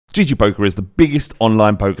GG Poker is the biggest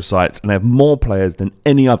online poker site and they have more players than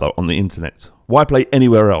any other on the internet. Why play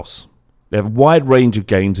anywhere else? They have a wide range of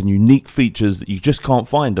games and unique features that you just can't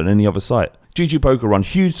find on any other site. GG Poker run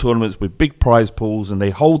huge tournaments with big prize pools and they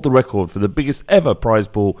hold the record for the biggest ever prize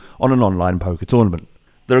pool on an online poker tournament.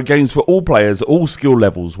 There are games for all players at all skill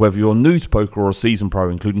levels, whether you're new to poker or a seasoned pro,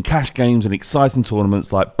 including cash games and exciting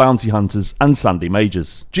tournaments like Bounty Hunters and Sunday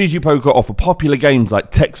Majors. GG Poker offer popular games like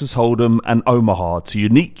Texas Hold'em and Omaha to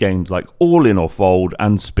unique games like All In or Fold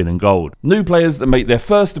and Spin and Gold. New players that make their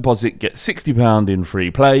first deposit get £60 in free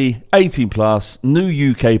play, 18 plus,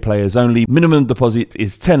 new UK players only, minimum deposit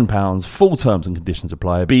is £10, full terms and conditions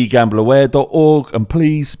apply. BeGambleAware.org and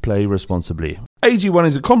please play responsibly. AG1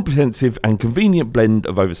 is a comprehensive and convenient blend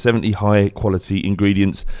of over 70 high quality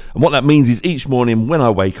ingredients, and what that means is each morning when I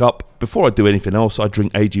wake up, before I do anything else, I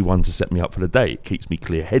drink AG1 to set me up for the day. It keeps me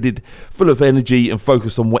clear headed, full of energy and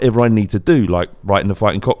focused on whatever I need to do, like writing the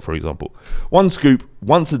Fighting Cock for example. One scoop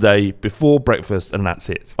once a day before breakfast and that's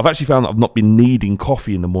it. I've actually found that I've not been needing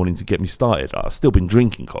coffee in the morning to get me started. I've still been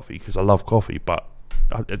drinking coffee because I love coffee, but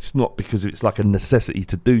it's not because it's like a necessity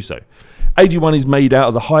to do so. AG1 is made out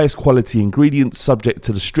of the highest quality ingredients subject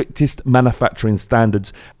to the strictest manufacturing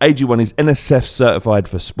standards. AG1 is NSF certified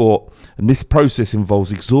for sport, and this process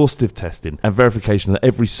involves exhaustive testing and verification that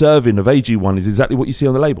every serving of AG1 is exactly what you see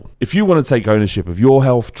on the label. If you want to take ownership of your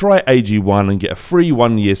health, try AG1 and get a free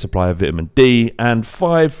 1 year supply of vitamin D and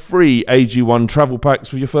 5 free AG1 travel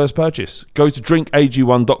packs with your first purchase. Go to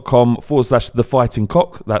drinkag1.com/the fighting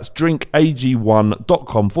cock. That's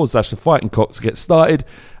drinkag1.com/the fighting cock to get started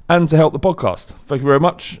and to help the podcast. Thank you very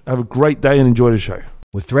much. Have a great day and enjoy the show.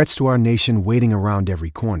 With threats to our nation waiting around every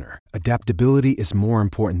corner, adaptability is more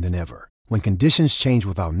important than ever. When conditions change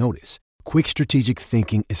without notice, quick strategic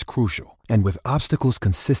thinking is crucial. And with obstacles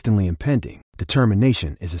consistently impending,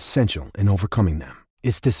 determination is essential in overcoming them.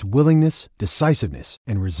 It's this willingness, decisiveness,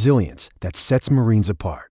 and resilience that sets Marines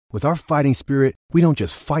apart. With our fighting spirit, we don't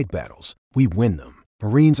just fight battles, we win them.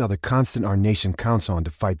 Marines are the constant our nation counts on to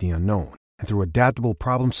fight the unknown. And through adaptable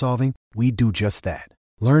problem solving, we do just that.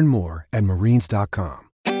 Learn more at marines.com.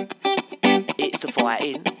 It's the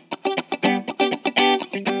fighting.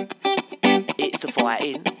 It's the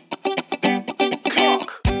fighting.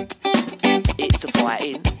 Cock. It's the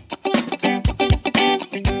fighting.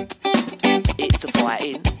 It's the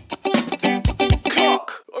fighting.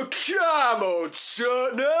 Cock. Come on,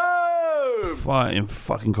 son. Fighting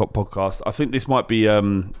Fucking Cock podcast. I think this might be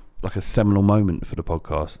like a seminal moment for the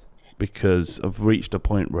podcast, because I've reached a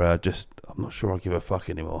point where I'm not sure I give a fuck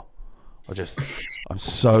anymore. I'm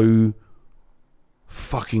so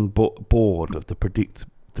fucking bored of the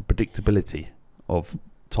predictability of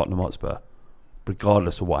Tottenham Hotspur,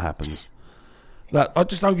 regardless of what happens. That I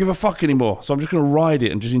just don't give a fuck anymore. So I'm just going to ride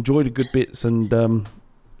it and just enjoy the good bits and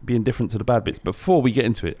be indifferent to the bad bits. Before we get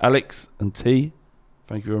into it, Alex and T,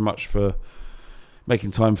 thank you very much for making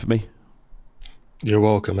time for me. You're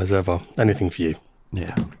welcome, as ever. Anything for you.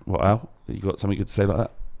 Yeah. What, Al? You got something good to say like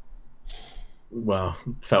that? Well,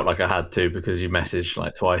 felt like I had to because you messaged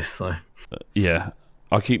like twice. So yeah,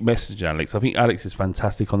 I keep messaging Alex. I think Alex is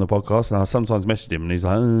fantastic on the podcast, and I sometimes message him, and he's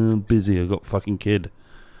like, "Oh, I'm busy. I got a fucking kid."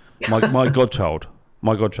 My godchild.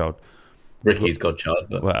 Ricky's godchild.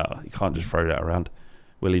 But... Well, you can't just throw that around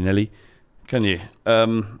willy nilly, can you?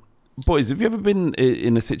 Boys, have you ever been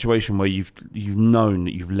in a situation where you've known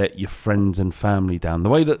that you've let your friends and family down? The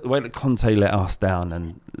way that Conte let us down,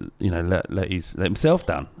 and let himself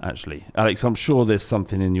down. Actually, Alex, I'm sure there's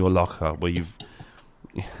something in your locker where you've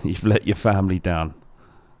let your family down,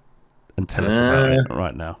 and tell us about it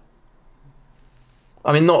right now.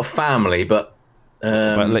 I mean, not family, but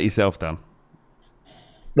let yourself down.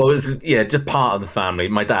 Well, it's just part of the family.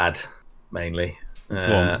 My dad, mainly.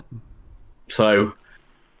 So.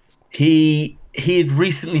 He had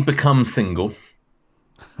recently become single.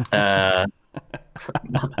 Mum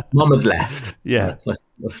had left. Yeah.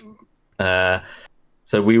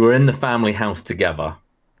 So we were in the family house together.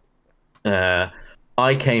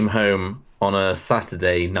 I came home on a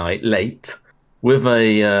Saturday night late with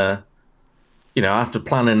after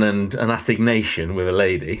planning an assignation with a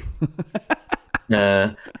lady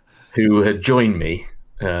who had joined me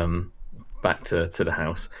back to the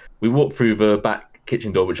house. We walked through the back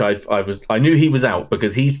kitchen door, which I knew he was out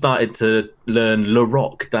because he started to learn Le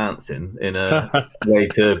Rock dancing in a way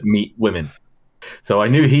to meet women. So I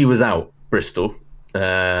knew he was out Bristol.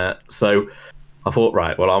 So I thought,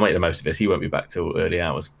 right, well, I'll make the most of this. He won't be back till early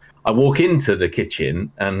hours. I walk into the kitchen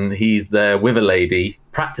and he's there with a lady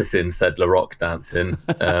practicing said Le Rock dancing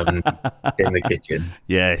in the kitchen.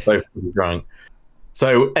 Yes. Both drunk.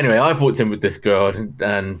 So anyway, I've walked in with this girl,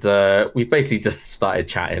 and we've basically just started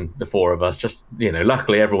chatting, the four of us. Just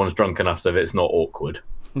luckily everyone's drunk enough so that it's not awkward.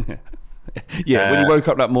 Yeah, when you woke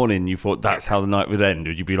up that morning, you thought that's how the night would end.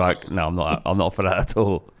 Would you be like, no, I'm not for that at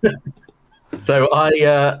all? So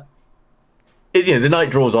the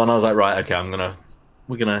night draws on. I was like, right, okay,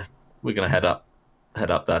 we're gonna head up,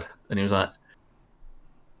 Dad. And he was like,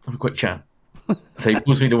 have a quick chat. So he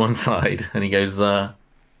pulls me to one side and he goes,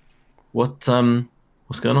 what's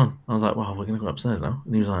going on? I was like, well, we're gonna go upstairs now.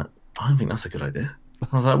 And he was like, I don't think that's a good idea.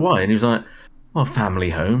 I was like, why? And he was like, well, family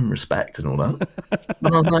home, respect, and all that.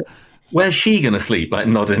 And I was like, where's she gonna sleep? Like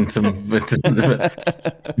nodding to and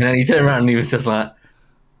then he turned around and he was just like,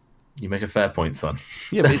 you make a fair point, son.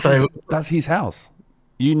 Yeah, but so that's his house.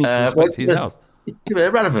 You need to respect his house.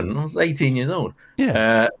 Irrelevant. I was 18 years old.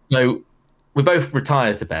 Yeah. So we both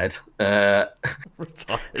retired to bed.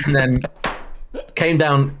 Retired. And then came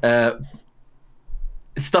down.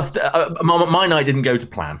 Stuff. My night didn't go to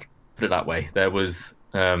plan. Put it that way. There was,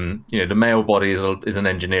 the male body is an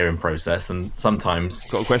engineering process, and sometimes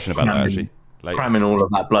Got a question about that actually. Like, cramming all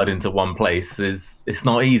of that blood into one place it's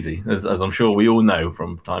not easy, as I'm sure we all know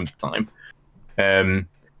from time to time.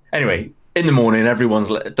 Anyway, in the morning,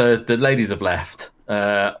 the ladies have left.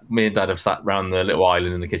 Me and Dad have sat round the little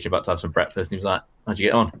island in the kitchen about to have some breakfast, and he was like, how'd you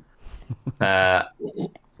get on?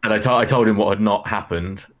 And I told him what had not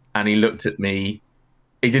happened, and he looked at me.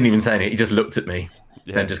 He didn't even say anything. He just looked at me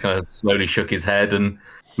and just kind of slowly shook his head, and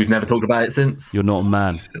we've never talked about it since. You're not a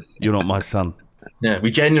man. You're not my son. Yeah, we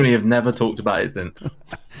genuinely have never talked about it since.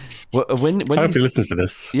 When I hope he listens to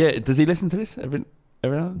this. Yeah, does he listen to this every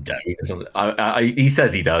now? No, he doesn't. He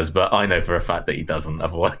says he does, but I know for a fact that he doesn't.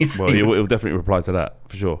 Otherwise, Well, he'll definitely reply to that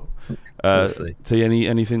for sure. T,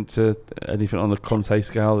 anything on the Conte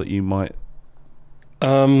scale that you might?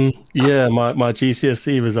 Yeah, my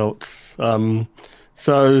GCSE results.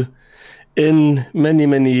 So, in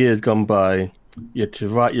many years gone by, you had to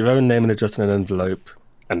write your own name and address in an envelope,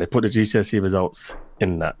 and they put the GCSE results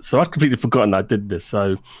in that. So I'd completely forgotten I did this.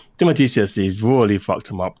 So did my GCSEs, royally fucked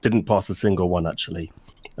them up. Didn't pass a single one actually.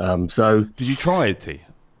 So did you try, T?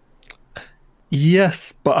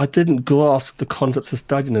 Yes, but I didn't grasp the concepts of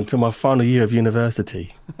studying until my final year of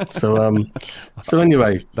university. So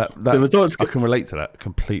anyway, the results. I can relate to that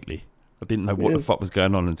completely. I didn't know what the fuck was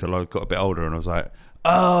going on until I got a bit older, and I was like,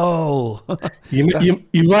 "Oh." you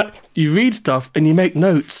read stuff and you make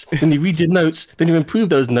notes. Then you read your notes. Then you improve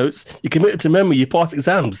those notes. You commit it to memory. You pass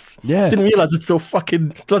exams. Yeah. Didn't realize it's so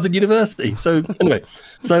fucking close at university. So anyway,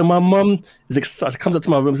 so my mum is excited. Comes up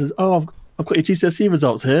to my room and says, "Oh, I've got your GCSE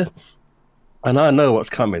results here." And I know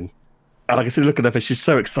what's coming. And I can see the look at her face. She's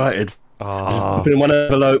so excited. Just put in one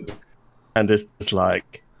envelope, and it's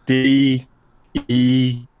like D,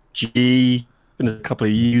 E, G, and there's a couple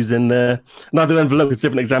of U's in there. Another envelope with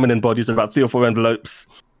different examining bodies, about 3 or 4 envelopes.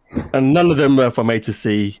 And none of them were from A to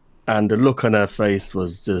C. And the look on her face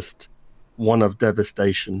was just one of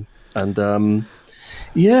devastation. And 7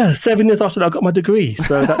 years after that, I got my degree.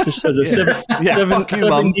 So that just shows us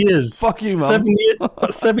 7 years. Fuck you, Mum.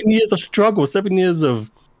 7 years of struggle, 7 years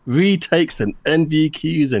of retakes and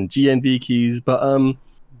NVQs and GNVQs. But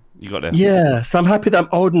you got there. Yeah, so I'm happy that I'm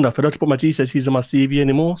old enough. I don't have to put my GCSEs on my CV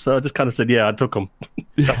anymore. So I just kind of said, yeah, I took them.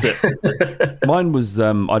 That's it. Mine was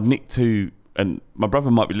I'd nicked 2, and my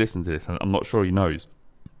brother might be listening to this, and I'm not sure he knows.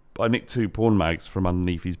 But I nicked 2 porn mags from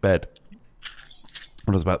underneath his bed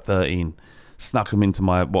when I was about 13. Snuck them into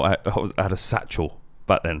I had a satchel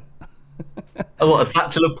back then. Oh, what, a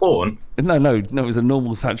satchel of porn? No, it was a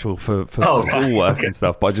normal satchel for schoolwork and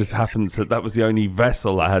stuff. But I just happened to, that was the only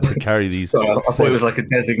vessel I had to carry these. So I thought it was like a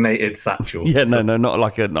designated satchel. Yeah, no, not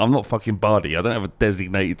like I'm not fucking Bardi. I don't have a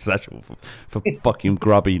designated satchel for fucking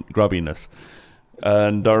grubbiness.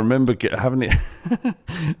 And I remember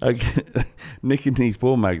nicking these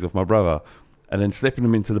porn mags off my brother, and then slipping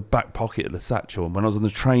them into the back pocket of the satchel. And when I was on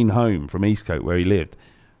the train home from Eastcote, where he lived,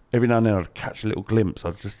 every now and then I'd catch a little glimpse.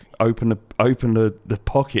 I'd just open the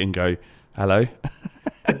pocket and go, "Hello."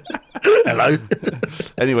 Hello.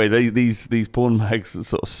 Anyway, these porn mags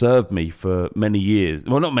sort of served me for many years.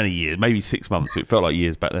 Well, not many years, maybe 6 months. It felt like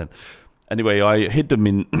years back then. Anyway, I hid them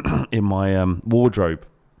in my wardrobe,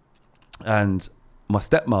 and my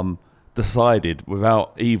stepmom decided,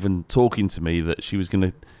 without even talking to me, that she was going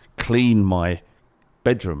to clean my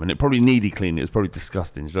bedroom. And it probably needed cleaning. It was probably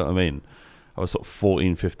disgusting. Do you know what I mean? I was sort of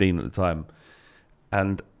 14, 15 at the time.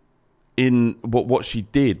 And in what she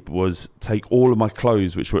did was take all of my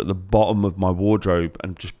clothes, which were at the bottom of my wardrobe,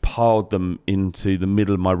 and just piled them into the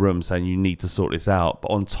middle of my room, saying, "You need to sort this out."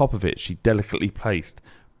 But on top of it, she delicately placed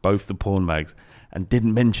both the porn mags and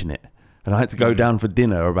didn't mention it. And I had to go down for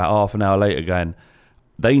dinner about half an hour later going,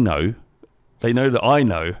 they know that I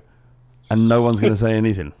know, and no one's going to say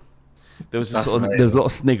anything. There was a lot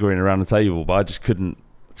of sniggering around the table, but I just couldn't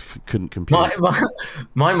compute.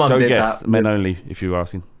 My mum did that. Men only, if you were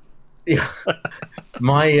asking. Yeah,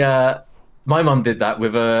 my mum did that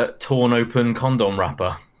with a torn open condom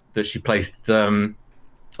wrapper that she placed on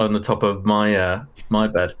the top of my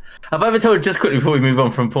bed. Have I ever told you, just quickly before we move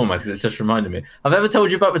on from porn mags, because it's just reminded me, have I ever told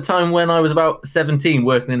you about the time when I was about 17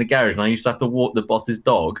 working in a garage and I used to have to walk the boss's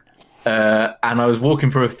dog, and I was walking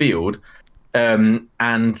through a field, and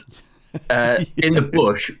in the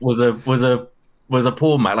bush was a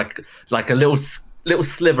porn mag, like a little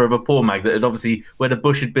sliver of a porn mag that had obviously, where the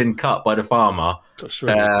bush had been cut by the farmer,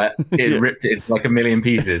 it ripped it into like a million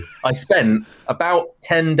pieces. I spent about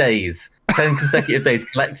 10 consecutive days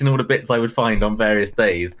collecting all the bits I would find on various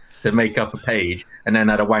days to make up a page, and then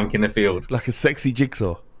had a wank in the field. Like a sexy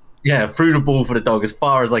jigsaw. Yeah, threw the ball for the dog as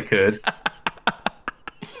far as I could.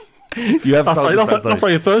 You have that's why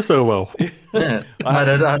you throw so well. Yeah, I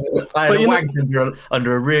had a wank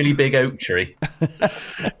under a really big oak tree.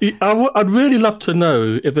 I'd really love to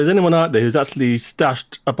know if there's anyone out there who's actually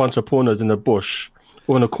stashed a bunch of pornos in a bush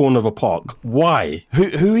or in a corner of a park. Why?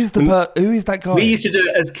 Who is that guy? We used to do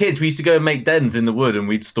it as kids. We used to go and make dens in the wood, and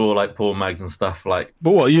we'd store like porn mags and stuff. Like,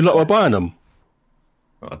 but what, you lot were buying them?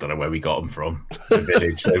 I don't know where we got them from. It's a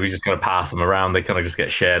village, so we just kind of pass them around. They kind of just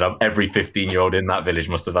get shared up. Every 15-year-old in that village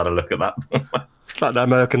must have had a look at that. It's like the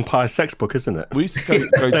American Pie sex book, isn't it? We used to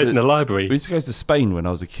go to in the library. We used to go to Spain when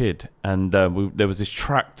I was a kid, and there was this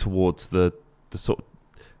track towards the sort of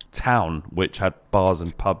town which had bars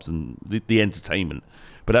and pubs and the entertainment.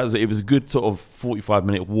 But it was a good sort of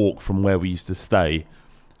 45-minute walk from where we used to stay,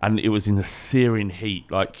 and it was in the searing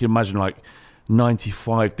heat. Like, you imagine, like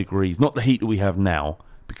 95 degrees, not the heat that we have now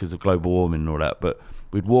because of global warming and all that, but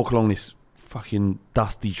we'd walk along this fucking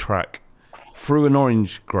dusty track through an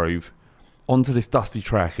orange grove onto this dusty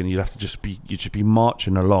track, and you'd just be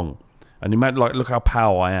marching along. And you might look how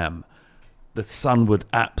pale I am. The sun would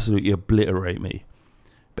absolutely obliterate me.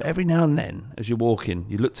 But every now and then, as you're walking,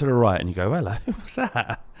 you look to the right and you go, hello, what's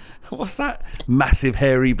that? What's that massive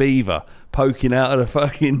hairy beaver poking out of the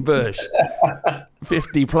fucking bush?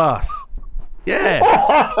 50 plus.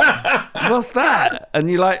 Yeah. What's that? And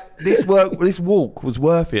you're like, this walk was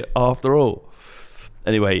worth it after all.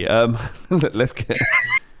 Anyway, let's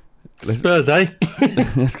Spurs, eh?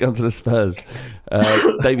 Let's go on to the Spurs.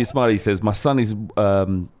 David Smiley says, my son is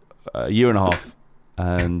a year and a half,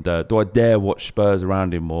 and do I dare watch Spurs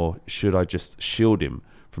around him, or should I just shield him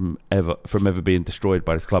from ever being destroyed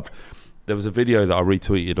by this club? There was a video that I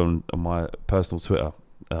retweeted on my personal Twitter,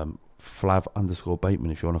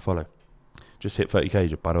 Flav_Bateman, if you want to follow. Just hit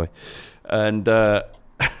 30k, by the way. And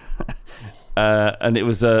and it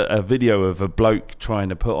was a video of a bloke trying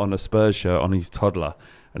to put on a Spurs shirt on his toddler,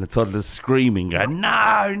 and the toddler's screaming, going,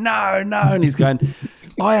 no, no, no. And he's going,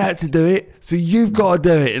 I had to do it, so you've got to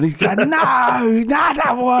do it. And he's going, no, I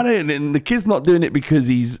don't want it. And the kid's not doing it because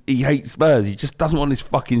he hates Spurs. He just doesn't want his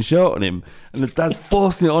fucking shirt on him. And the dad's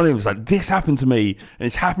forcing it on him. It's like, this happened to me, and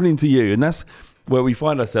it's happening to you. And that's where we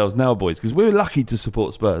find ourselves now, boys, because we're lucky to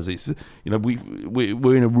support Spurs. It's,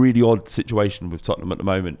 we're in a really odd situation with Tottenham at the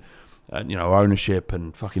moment. And, our ownership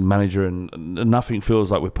and fucking manager, and nothing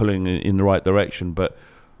feels like we're pulling in the right direction. But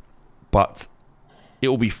it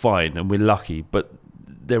will be fine, and we're lucky. But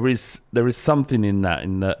there is something in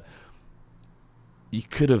that you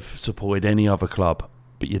could have supported any other club,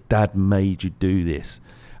 but your dad made you do this.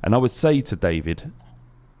 And I would say to David,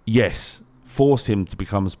 yes, force him to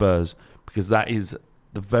become Spurs, because that is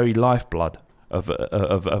the very lifeblood of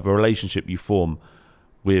a relationship you form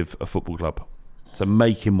with a football club. So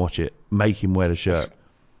make him watch it. Make him wear the shirt.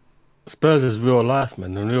 Spurs is real life,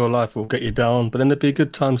 man. And real life will get you down, but then there'll be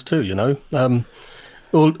good times too,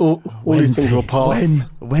 All these things will pass.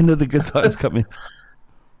 When are the good times coming?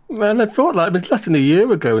 Man, I felt like it was less than a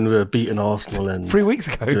year ago when we were beating Arsenal. And 3 weeks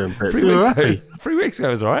ago. 3 weeks ago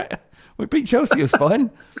was all right. We beat Chelsea, it was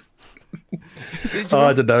fine.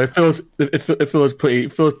 I don't know. It feels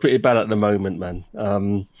pretty bad at the moment, man.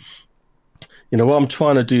 What I'm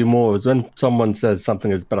trying to do more is when someone says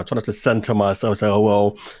something is bad, I try not to center myself, say, oh,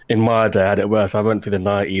 well, in my day I had it worse. I went through the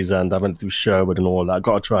 90s and I went through Sherwood and all that. I've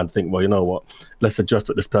got to try and think, well, you know what? Let's adjust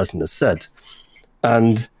what this person has said.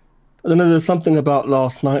 And I don't know, there's something about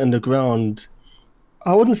last night in the ground.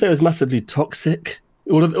 I wouldn't say it was massively toxic,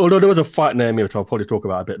 although there was a fight near me, which I'll probably talk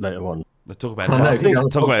about a bit later on. We'll talk about it.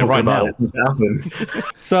 Talk about it right now. Since it happened.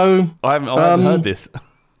 So I haven't heard this.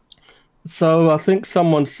 So I think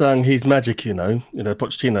someone sang "He's Magic,"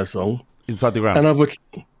 Pochettino song. Inside the Ground.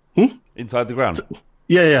 And Inside the Ground.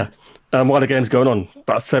 Yeah. while the game's going on,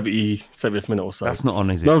 about 70th minute or so. That's not on,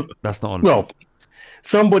 is it? No, That's not on. well,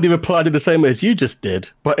 somebody replied in the same way as you just did,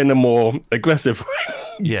 but in a more aggressive way.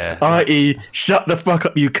 Yeah. I.e., shut the fuck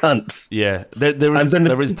up, you cunt. Yeah. There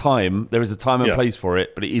is time. There is a time and Yeah. place for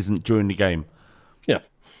it, but it isn't during the game. Yeah.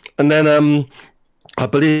 And then I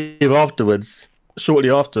believe afterwards, shortly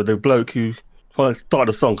after, the bloke who started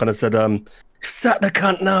the song kind of said, "Sat the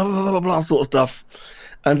cunt now," blah, blah, blah, blah, sort of stuff.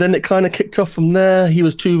 And then it kind of kicked off from there. He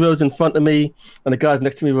was 2 rows in front of me, and the guys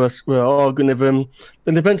next to me were arguing with him.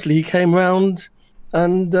 Then eventually he came round,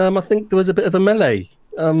 and I think there was a bit of a melee.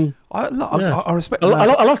 I respect. I The man.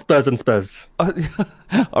 lost Spurs and Spurs.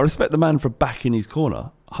 I respect the man for backing his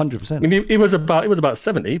corner, 100%. I mean, he was about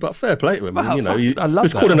 70, but fair play to him. Wow, you know, I love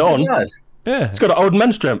he's that. calling it on. Glad. Yeah. He's got an old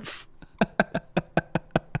man strength.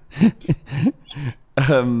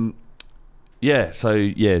 Yeah, so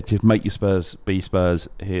just make your Spurs be Spurs.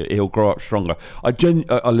 He'll grow up stronger. I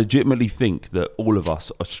legitimately think that all of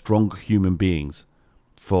us are stronger human beings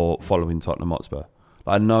for following Tottenham Hotspur.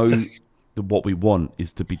 I know that what we want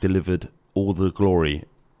is to be delivered all the glory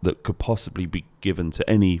that could possibly be given to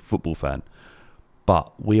any football fan.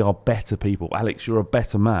 But we are better people. Alex, you're a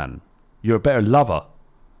better man. You're a better lover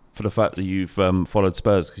for the fact that you've followed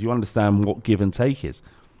Spurs, because you understand what give and take is.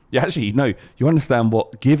 You understand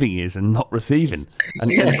what giving is and not receiving.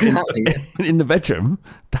 And Exactly. in the bedroom,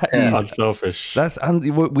 that is Unselfish.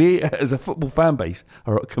 we as a football fan base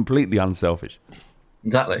are completely unselfish.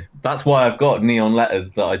 Exactly. That's why I've got neon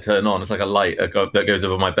letters that I turn on. It's like a light that goes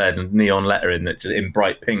over my bed, and neon lettering that in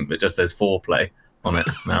bright pink that just says foreplay on it.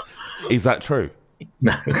 No, Is that true?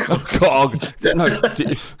 no. God, no.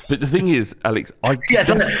 But the thing is, Alex, I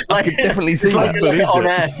could definitely see it's like that. an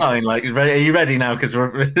on-air sign. Like, are you ready now? Because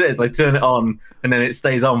it's like turn it on, and then it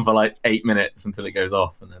stays on for like 8 minutes until it goes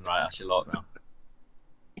off, and then right, that's your lot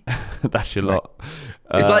now. That's your lot.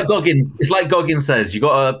 It's like Goggins. It's like Goggins says. You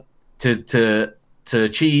got to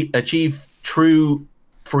achieve true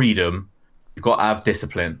freedom. You've got to have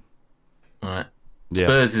discipline. All right. Yeah.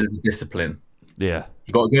 Spurs is discipline. Yeah.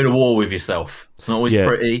 You got to go to war with yourself. It's not always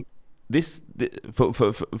pretty.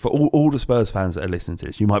 For all the Spurs fans that are listening to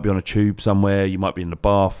this, you might be on a tube somewhere, you might be in the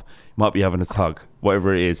bath, you might be having a tug,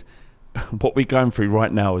 whatever it is. What we're going through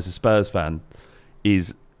right now as a Spurs fan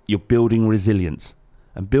is you're building resilience.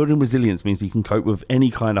 And building resilience means you can cope with any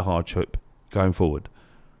kind of hardship going forward.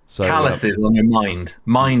 So, Calluses on your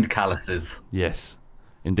mind calluses. Yes,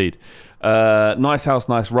 indeed. Nice house,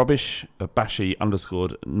 nice rubbish. Bashi _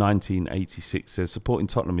 1986 says supporting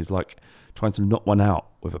Tottenham is like trying to knock one out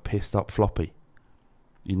with a pissed up floppy.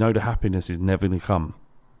 You know the happiness is never going to come.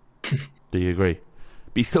 Do you agree?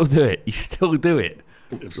 But you still do it. You still do it.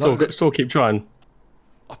 Still keep trying.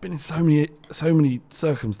 I've been in so many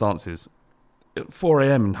circumstances at 4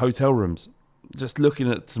 a.m. in hotel rooms, just looking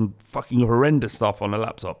at some fucking horrendous stuff on a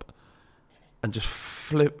laptop and just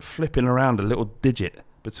flipping around a little digit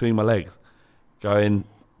between my legs, going,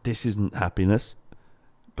 this isn't happiness,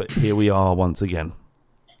 but here we are once again.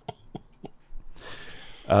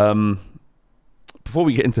 Before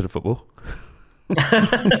we get into the football,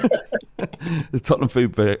 the Tottenham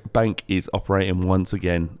Food Bank is operating once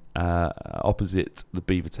again opposite the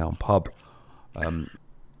Beavertown pub.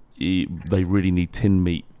 They really need tinned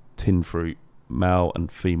meat, tinned fruit, male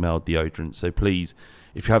and female deodorant. So please,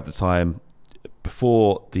 if you have the time,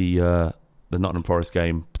 before the Nottingham Forest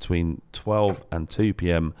game between 12 and 2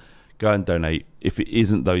 p.m, go and donate. If it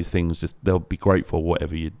isn't those things, just they'll be grateful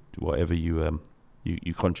whatever you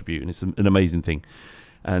contribute, and it's an amazing thing.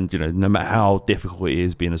 And no matter how difficult it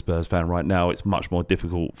is being a Spurs fan right now, it's much more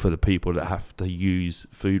difficult for the people that have to use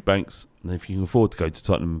food banks. And if you can afford to go to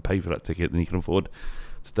Tottenham and pay for that ticket, then you can afford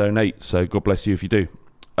to donate. So God bless you if you do.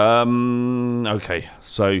 Okay,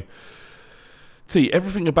 so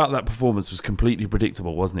everything about that performance was completely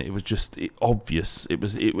predictable, wasn't it? It was just obvious. It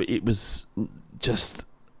was just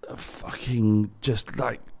fucking just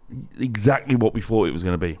like exactly what we thought it was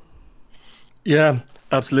going to be. Yeah,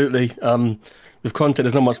 absolutely. With Conte,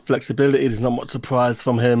 there's not much flexibility. There's not much surprise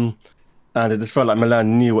from him, and it just felt like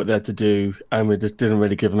Milan knew what they had to do, and we just didn't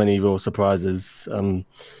really give them any real surprises. In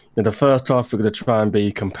the first half, we're going to try and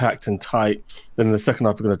be compact and tight. Then in the second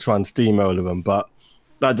half, we're going to try and steamroller them, but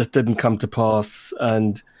that just didn't come to pass,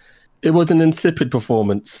 and it was an insipid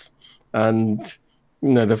performance. And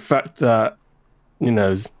the fact that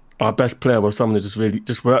our best player was someone who just really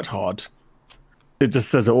worked hard, it just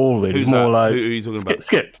says it all. Really, Who's it's more that? like Who are you talking about?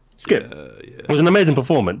 Skip. Yeah. It was an amazing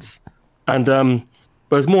performance, and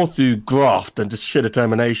but it was more through graft and just sheer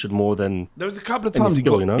determination more than. There was a couple of Any times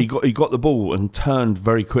skill, he got the ball and turned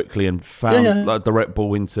very quickly and found a direct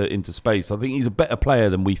ball into space. I think he's a better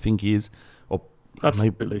player than we think he is, or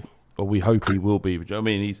Absolutely. or we hope he will be. I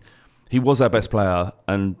mean, he was our best player,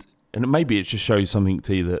 and maybe it just shows something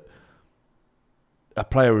to you that a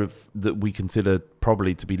player that we consider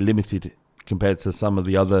probably to be limited compared to some of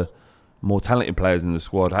the other more talented players in the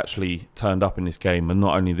squad actually turned up in this game, and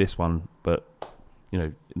not only this one, but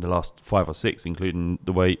in the last 5 or 6, including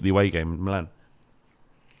the away game in Milan.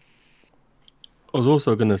 I was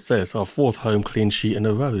also going to say it's our 4th home clean sheet in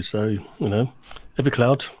a row, so every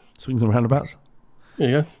cloud swings and roundabouts.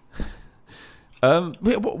 Yeah.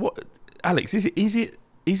 What, Alex? Is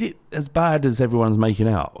it as bad as everyone's making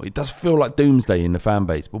out? It does feel like doomsday in the fan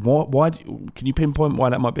base, but why can you pinpoint why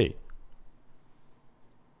that might be?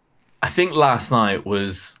 I think last night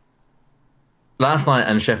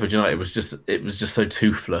and Sheffield United was just so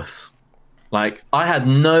toothless. Like, I had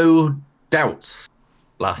no doubts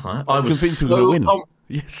last night. I was convinced we were going to win.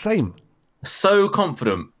 Yeah, same. So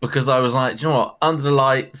confident, because I was like, do you know what? Under the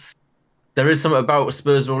lights, there is something about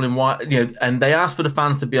Spurs all in white, and they asked for the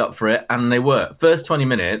fans to be up for it, and they were. First 20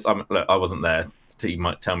 minutes, look, I wasn't there, so you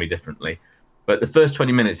might tell me differently, but the first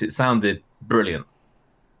 20 minutes, it sounded brilliant.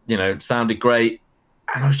 Sounded great,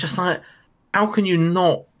 and I was just like, how can you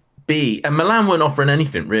not be? And Milan weren't offering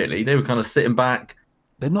anything really. They were kind of sitting back.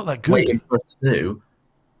 They're not that good. Waiting for us to do.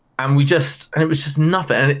 And it was just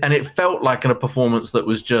nothing. And it felt like a performance that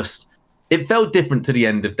was just, it felt different to the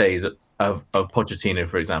end of days of Pochettino,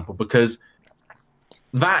 for example, because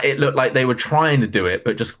it looked like they were trying to do it,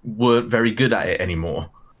 but just weren't very good at it anymore.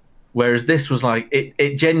 Whereas this was like,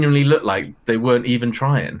 it genuinely looked like they weren't even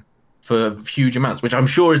trying for huge amounts, which I'm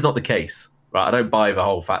sure is not the case, right? I don't buy the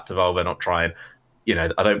whole fact of, they're not trying.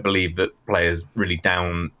 I don't believe that players really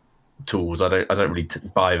down tools. I don't really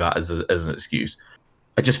buy that as an excuse.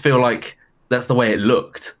 I just feel like that's the way it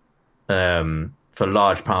looked for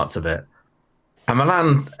large parts of it. And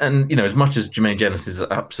Milan, and as much as Jermaine Jenas is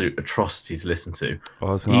an absolute atrocity to listen to, he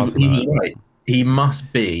was right. He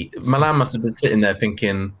must be. Milan must have been sitting there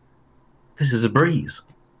thinking, "This is a breeze.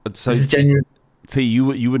 So, this is genuine." See, you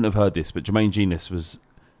wouldn't have heard this, but Jermaine Jenas was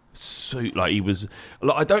he was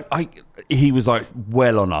like, he was like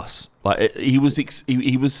well on us. Like he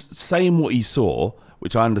was saying what he saw,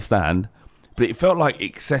 which I understand, but it felt like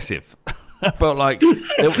excessive. I felt like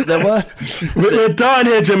there were. We're done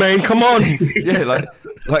here, Jermaine. Come on. Yeah,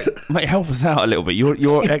 like mate, help us out a little bit.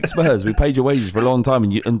 You're ex-Spurs. We paid your wages for a long time,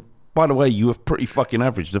 and by the way, you were pretty fucking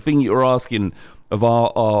average. The thing you were asking of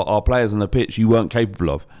our players on the pitch, you weren't capable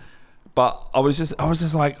of. But I was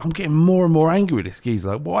just like, I'm getting more and more angry with this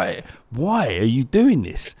geezer. Like, why are you doing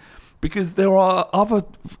this? Because there are other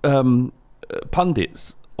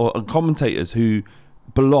pundits or commentators who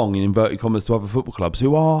belong, in inverted commas, to other football clubs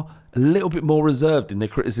who are a little bit more reserved in their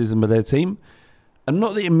criticism of their team. And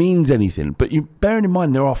not that it means anything, but you bearing in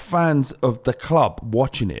mind there are fans of the club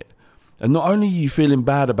watching it. And not only are you feeling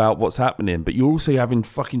bad about what's happening, but you're also having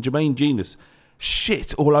fucking Jermaine Jenas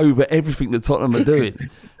shit all over everything that Tottenham are doing.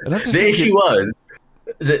 And the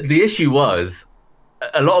issue was,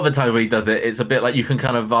 a lot of the time when he does it, it's a bit like you can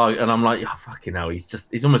kind of argue, and I'm like, oh, fucking hell,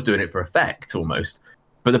 he's almost doing it for effect, almost.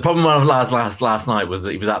 But the problem of last night was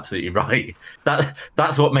that he was absolutely right.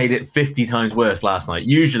 That's what made it 50 times worse last night.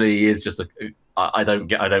 Usually he is just I don't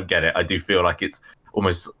get it. I do feel like it's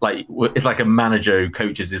almost like it's like a manager who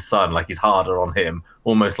coaches his son, like he's harder on him,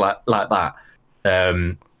 almost like that.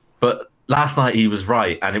 But last night he was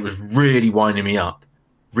right, and it was really winding me up.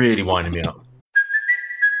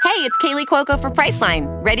 Hey, it's Kaylee Cuoco for Priceline.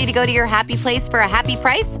 Ready to go to your happy place for a happy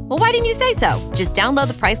price? Well, why didn't you say so? Just download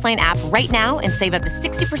the Priceline app right now and save up to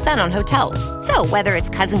 60% on hotels. So whether it's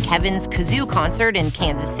Cousin Kevin's Kazoo Concert in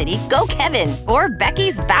Kansas City, go Kevin, or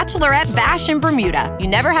Becky's Bachelorette Bash in Bermuda, you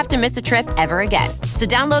never have to miss a trip ever again. So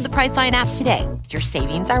download the Priceline app today. Your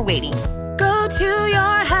savings are waiting. Go to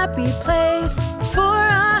your happy place for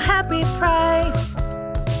a happy price.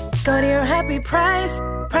 Go to your happy price,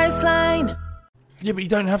 Priceline. Yeah, but you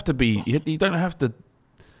don't have to be. You don't have to,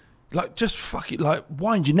 like, just fuck it, like,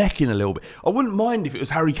 wind your neck in a little bit. I wouldn't mind if it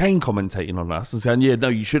was Harry Kane commentating on us and saying, yeah, no,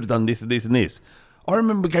 you should have done this and this and this. I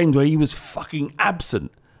remember games where he was fucking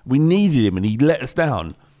absent. We needed him and he let us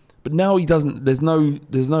down. But now he doesn't.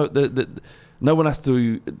 No one has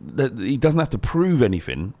to. He doesn't have to prove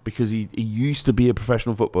anything because he used to be a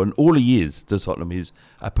professional footballer, and all he is to Tottenham is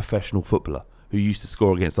a professional footballer who used to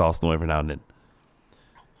score against Arsenal every now and then.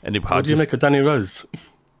 And what do you make of Danny Rose?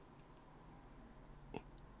 What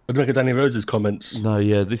do you make of Danny Rose's comments? No,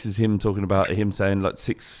 yeah, this is him talking about him saying like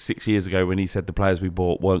six years ago when he said the players we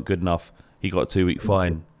bought weren't good enough. He got a 2-week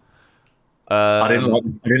fine. I didn't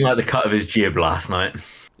like the cut of his jib last night.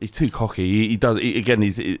 He's too cocky. He does again.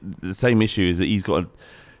 He's the same issue is that he's got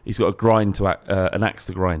a grind to an axe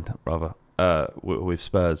to grind rather with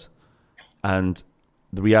Spurs. And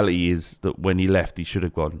the reality is that when he left, he should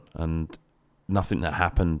have gone. And nothing that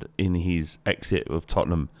happened in his exit of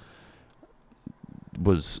Tottenham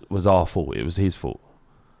was our fault. It was his fault.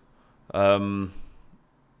 I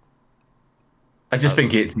just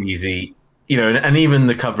think it's easy, and even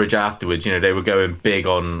the coverage afterwards, they were going big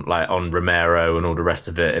on Romero and all the rest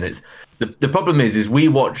of it. And it's the problem is we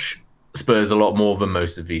watch Spurs a lot more than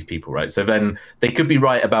most of these people, right? So then they could be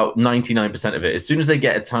right about 99% of it. As soon as they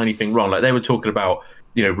get a tiny thing wrong, like they were talking about,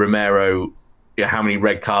 Romero, how many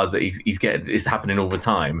red cards that he's getting is happening all the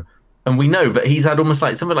time. And we know that he's had almost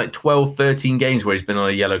like something like 12, 13 games where he's been on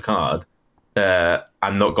a yellow card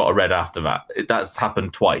and not got a red after that. That's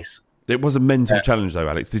happened twice. It was a mental challenge, though,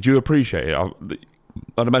 Alex. Did you appreciate it?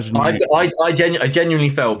 I'd imagine. I genuinely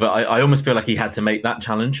felt that I almost feel like he had to make that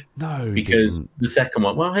challenge. No, because the second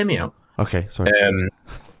one. Well, hear me out. Okay, sorry.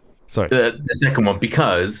 Sorry. The second one,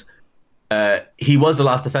 because he was the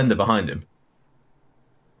last defender behind him.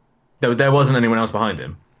 There wasn't anyone else behind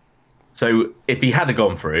him. So if he had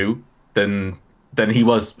gone through, then he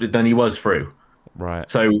was through. Right.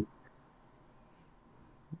 So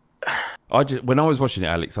when I was watching it,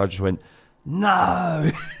 Alex, I just went,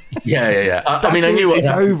 no. Yeah. I mean, I knew it's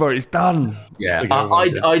over. It's done. Yeah,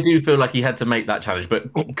 I do feel like he had to make that challenge,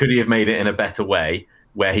 but could he have made it in a better way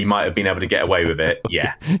where he might have been able to get away with it?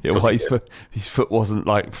 Yeah. His foot wasn't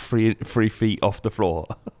like 3 feet off the floor.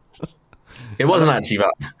 It wasn't actually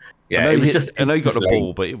that. Yeah, it was just. I know he got the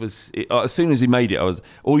ball, but it was as soon as he made it,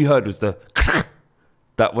 all you heard was the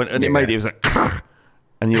that went, and it made it. It was like,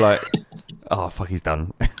 and you're like, oh fuck, he's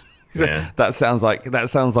done. Yeah. That sounds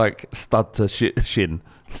like stud to shin.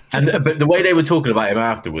 But the way they were talking about him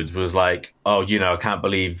afterwards was like, oh, I can't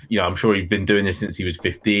believe, I'm sure he's been doing this since he was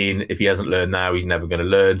 15. If he hasn't learned now, he's never going to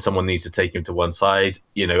learn. Someone needs to take him to one side.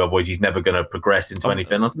 Otherwise he's never going to progress into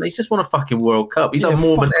anything. I was like, he's just won a fucking World Cup. He's done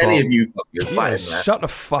more than any of you fucking saying that. Shut the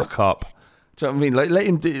fuck up. Do you know what I mean? Like, let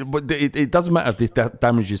him do. But it doesn't matter if this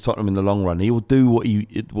damages Tottenham in the long run. He will do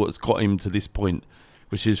what's got him to this point,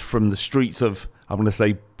 which is from the streets of, I'm going to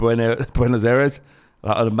say, Buenos Aires.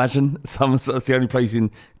 I'd imagine that's the only place in.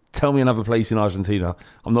 Tell me another place in Argentina.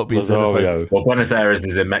 I'm not being xenophobic. Well, Buenos Aires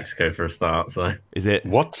is in Mexico for a start, so is it?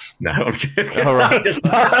 What? No, I'm joking. All right. You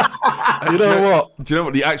know what? Do you know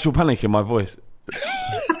what the actual panic in my voice?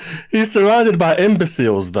 He's surrounded by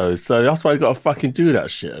imbeciles, though, so that's why he's got to fucking do that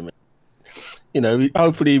shit. I mean,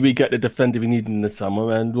 hopefully we get the defender we need in the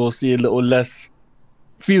summer, and we'll see a little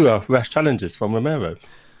fewer rash challenges from Romero.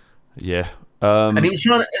 Yeah. And he was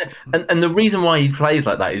trying to, and the reason why he plays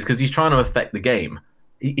like that is because he's trying to affect the game.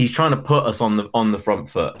 He's trying to put us on the front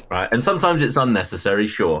foot, right? And sometimes it's unnecessary,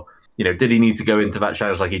 sure. Did he need to go into that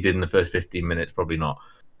challenge like he did in the first 15 minutes? Probably not.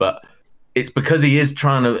 But it's because he is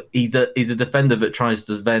trying to. He's a defender that tries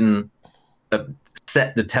to then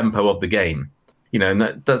set the tempo of the game.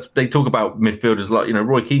 And that's they talk about midfielders like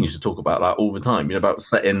Roy Keane used to talk about that all the time. About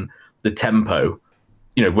setting the tempo.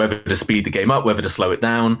 Whether to speed the game up, whether to slow it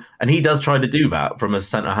down. And he does try to do that from a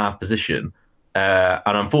centre-half position. And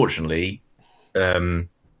unfortunately,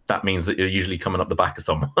 that means that you're usually coming up the back of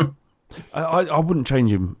someone. I wouldn't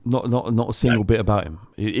change him. Not a single bit about him.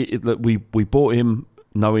 We bought him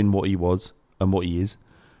knowing what he was and what he is.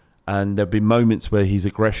 And there have been moments where his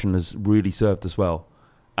aggression has really served us well.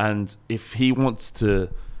 And if he wants to...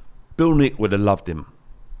 Bill Nick would have loved him.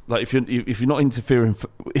 Like if you're not interfering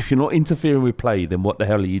with play, then what the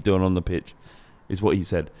hell are you doing on the pitch? Is what he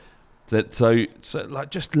said. So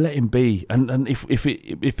like just let him be, and if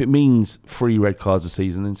it means 3 red cards a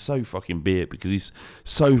season, then so fucking be it, because he's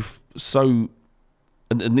so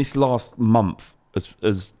and this last month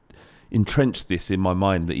has entrenched this in my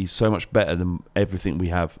mind that he's so much better than everything we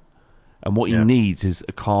have, and what he needs is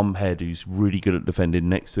a calm head who's really good at defending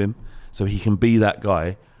next to him, so he can be that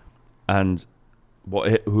guy, and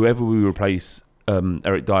whoever we replace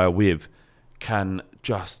Eric Dyer with can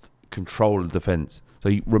just control the defence.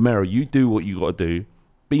 So Romero, you do what you got to do.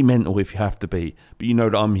 Be mental if you have to be, but you know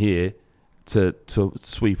that I'm here to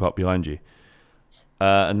sweep up behind you,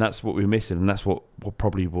 and that's what we're missing, and that's what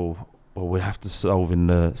probably we'll have to solve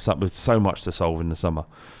with so much to solve in the summer.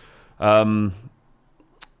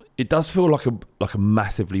 It does feel like a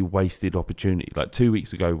massively wasted opportunity. Like 2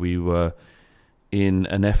 weeks ago, we were in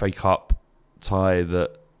an FA Cup tie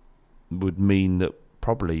that would mean that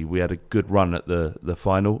probably we had a good run at the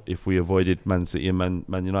final if we avoided Man City and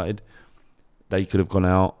Man United. They could have gone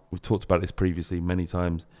out. We've talked about this previously many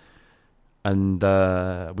times. And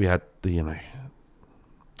we had the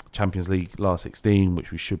Champions League last 16,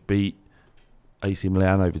 which we should beat. AC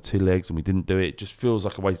Milan over 2 legs, and we didn't do it. It just feels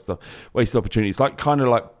like a wasted opportunity. It's like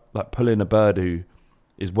pulling a bird who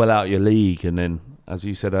is well out of your league, and then, as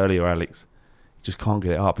you said earlier, Alex, just can't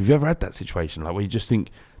get it up. Have you ever had that situation, like where you just think,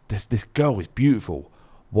 this girl is beautiful,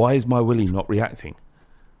 why is my willy not reacting?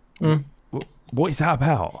 What is that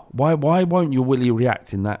about? Why won't your willy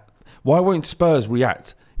react in that? Why won't Spurs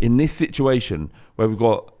react in this situation where we've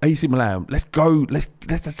got AC Milan? Let's go. Let's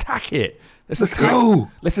attack it. Let's go.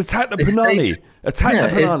 Let's attack the penalty. Attack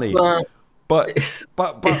the penalty.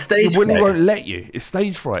 But stage Willie fright. won't let you. It's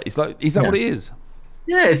stage fright. It's like, is that what it is?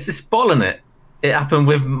 Yeah, it's just balling it. It happened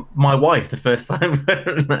with my wife the first time,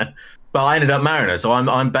 but I ended up marrying her, so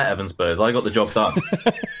I'm better than Spurs. I got the job done.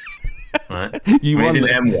 Right? It didn't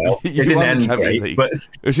end well. It didn't end great. League. But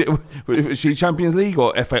Was she Champions League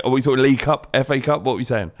or FA? Or we sort of League Cup, FA Cup? What were you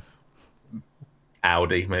saying?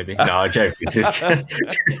 Audi, maybe. No, I'm joking.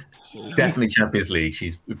 Definitely Champions League.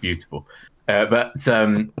 She's beautiful. But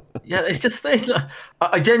it's just.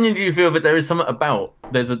 I genuinely do feel that there is something about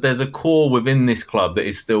there's a core within this club that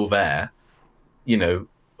is still there. You know,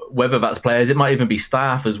 whether that's players, it might even be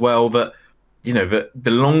staff as well. That you know, that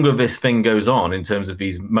the longer this thing goes on in terms of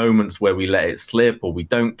these moments where we let it slip or we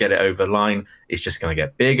don't get it over the line, it's just going to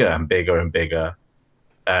get bigger and bigger and bigger,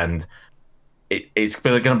 and it's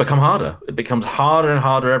going to become harder. It becomes harder and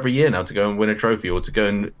harder every year now to go and win a trophy or to go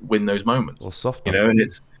and win those moments. Or soft, you know, and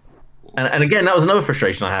it's. And again, that was another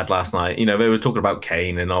frustration I had last night. You know, they were talking about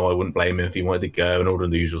Kane and, I wouldn't blame him if he wanted to go and all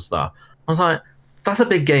the usual stuff. I was like, that's a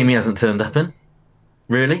big game he hasn't turned up in.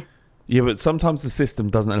 Really? Yeah, but sometimes the system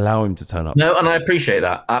doesn't allow him to turn up. No, and I appreciate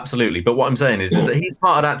that, absolutely. But what I'm saying is that he's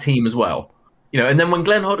part of that team as well. You know, and then when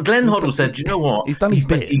Glenn Hoddle said, do you know what? He's done his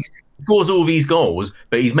bit. He scores all these goals,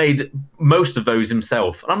 but he's made most of those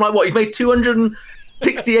himself. And I'm like, what? He's made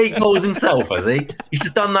 268 goals himself, has he? He's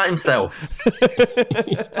just done that himself.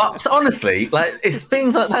 So honestly, like it's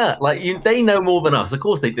things like that. Like they know more than us. Of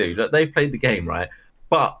course they do. Like, they've played the game, right?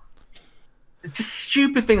 But just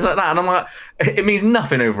stupid things like that. And I'm like, it means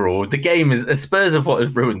nothing overall. The game is Spurs of what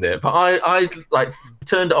has ruined it. But I like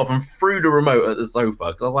turned it off and threw the remote at the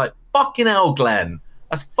sofa because I was like, fucking hell, Glenn,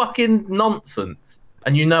 that's fucking nonsense,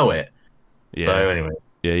 and you know it. Yeah. So anyway.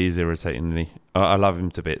 Yeah, he's irritating, isn't he? I love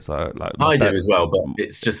him to bits. Like I do as well, but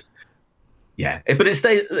it's just, yeah.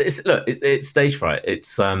 It's stage fright.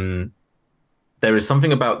 It's there is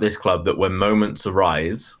something about this club that when moments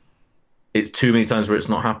arise, it's too many times where it's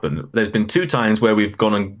not happened. There's been 2 times where we've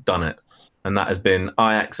gone and done it, and that has been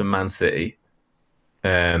Ajax and Man City.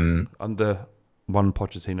 Under one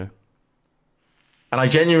Pochettino. And I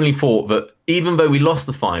genuinely thought that even though we lost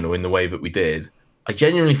the final in the way that we did, I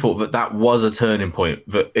genuinely thought that was a turning point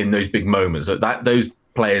that in those big moments, that those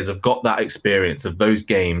players have got that experience of those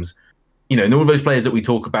games, you know, and all those players that we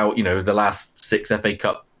talk about, you know, the last 6 FA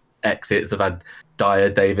Cup exits have had Dyer,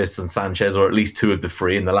 Davis and Sanchez, or at least 2 of the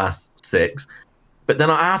 3 in the last 6. But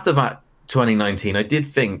then after that 2019, I did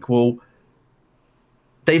think, well,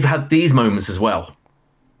 they've had these moments as well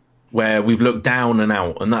where we've looked down and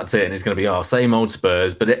out and that's it. And it's going to be our same old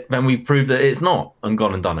Spurs, but then we've proved that it's not and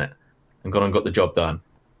gone and done it. And gone and got the job done.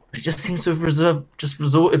 It just seems to have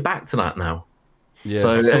resorted back to that now. Yeah.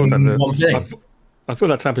 So I feel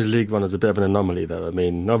that Champions League one is a bit of an anomaly, though. I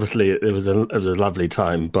mean, obviously it was a lovely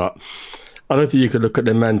time, but I don't think you could look at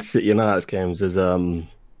the Man City United games as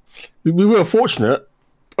we were fortunate.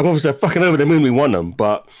 Obviously, fucking over the moon we won them,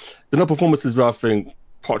 but the no performances where I think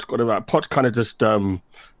Poch got it right. Poch kind of just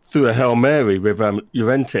threw a Hail Mary with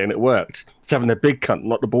Llorente and it worked. Just having a big cunt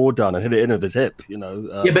knock the ball down and hit it in with his hip, you know.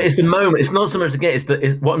 Yeah, but it's the moment. It's not so much to get.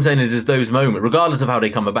 What I'm saying is those moments, regardless of how they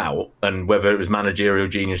come about and whether it was managerial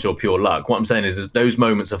genius or pure luck. What I'm saying is those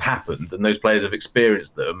moments have happened and those players have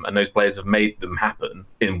experienced them and those players have made them happen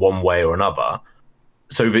in one way or another,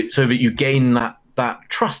 so that you gain that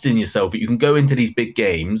trust in yourself that you can go into these big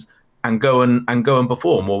games and go and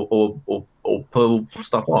perform or pull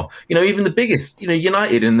stuff off. You know, even the biggest, you know,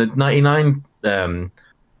 United in the 99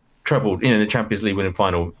 treble, you know, the Champions League winning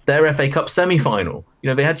final, their FA Cup semi-final. You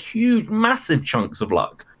know, they had huge, massive chunks of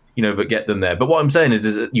luck, you know, that get them there. But what I'm saying is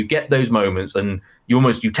that you get those moments and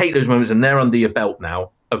you take those moments and they're under your belt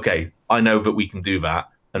now. Okay, I know that we can do that,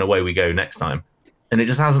 and away we go next time. And it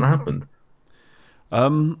just hasn't happened.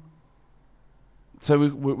 So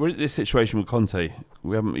we're in this situation with Conte.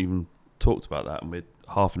 We haven't even talked about that, and we're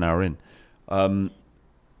half an hour in.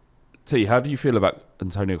 T, how do you feel about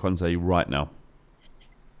Antonio Conte right now?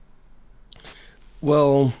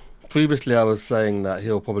 Well, previously I was saying that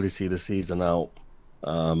he'll probably see the season out.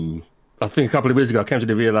 I think a couple of years ago I came to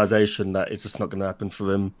the realization that it's just not going to happen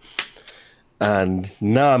for him. And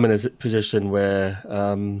now I'm in a position where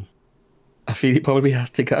I feel he probably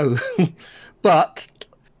has to go. But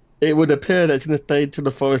it would appear that it's going to stay to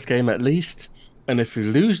the Forest game at least. And if we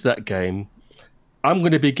lose that game, I'm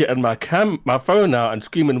going to be getting my phone out and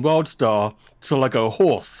screaming World Star till like a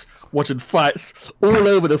horse, watching fights all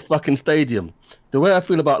over the fucking stadium. The way I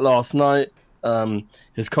feel about last night,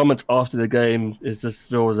 his comments after the game is just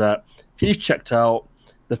feels that he's checked out,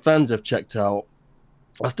 the fans have checked out.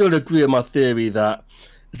 I still agree with my theory that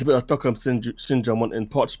it's a bit of Stockholm syndrome wanting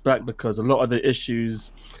Poch back because a lot of the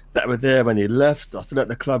issues that were there when he left are still at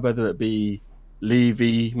the club, whether it be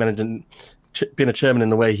Levy, managing, being a chairman in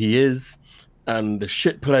the way he is, and the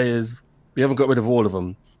shit players, we haven't got rid of all of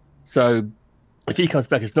them. So if he comes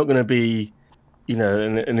back, it's not going to be, you know,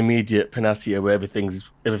 an immediate panacea where everything's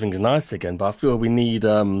nice again. But I feel we need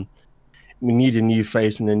a new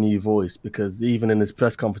face and a new voice, because even in his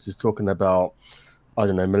press conferences talking about, I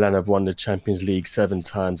don't know, Milan have won the Champions League 7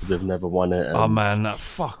 times, we've never won it. Oh man,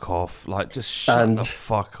 fuck off! Like, just shut the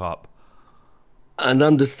fuck up. And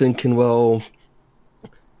I'm just thinking, well,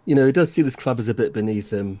 you know, he does see this club as a bit beneath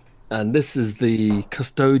him, and this is the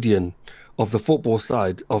custodian of the football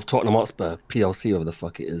side of Tottenham Hotspur PLC, whatever the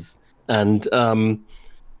fuck it is, and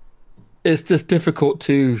it's just difficult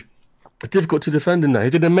to defend him now. He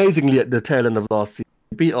did amazingly at the tail end of last season.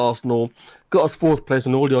 He beat Arsenal, got us 4th place,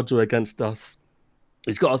 and all the odds were against us.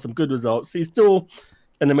 He's got us some good results. He's still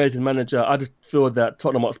an amazing manager. I just feel that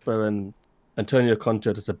Tottenham Hotspur and Antonio Conte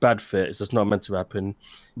is a bad fit. It's just not meant to happen.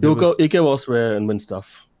 He'll go elsewhere and win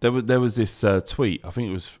stuff. There was this tweet. I think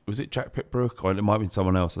it was it Jack Pickbrook, or it might have been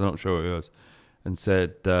someone else. I'm not sure who it was, and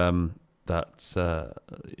said that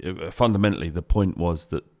fundamentally the point was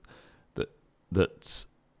that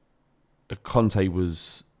Conte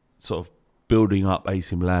was sort of building up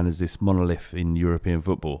AC Milan as this monolith in European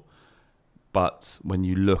football. But when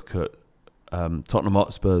you look at Tottenham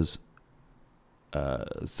Hotspur's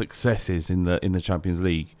successes in the Champions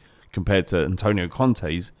League compared to Antonio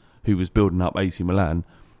Conte's, who was building up AC Milan,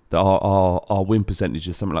 that our win percentage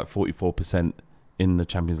is something like 44% in the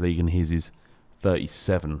Champions League, and his is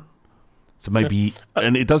 37%. So maybe,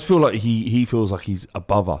 and it does feel like he feels like he's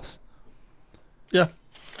above us. Yeah,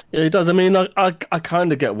 he does. I mean, I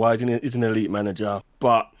kind of get why he's an elite manager,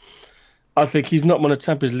 but I think he's not won a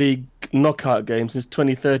Champions League knockout game since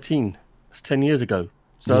 2013. That's 10 years ago.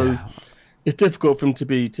 So it's difficult for him to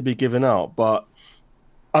be given out. But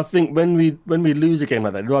I think when we lose a game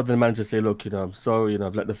like that, rather than the manager say, "Look, you know, I'm sorry, you know,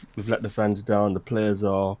 we've let the fans down. The players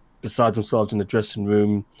are beside themselves in the dressing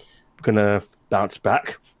room. We're gonna bounce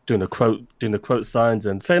back." Doing the quote signs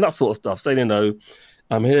and saying that sort of stuff. Saying, you know,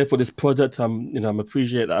 I'm here for this project. I'm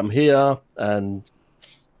appreciate that I'm here, and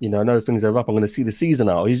you know, I know things are up. I'm going to see the season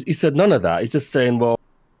out. He said none of that. He's just saying, well,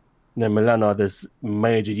 you know, Milan are this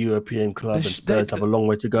major European club, and Spurs have a long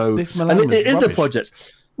way to go. This Milan and it is rubbish. a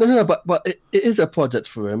project. No, but it is a project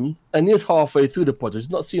for him, and he is halfway through the project. He's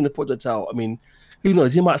not seeing the project out. I mean, who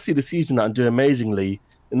knows? He might see the season out and do amazingly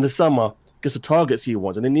in the summer, gets the targets he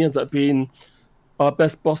wants, and then he ends up being our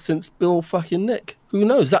best boss since Bill fucking Nick. Who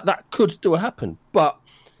knows? That could still happen. But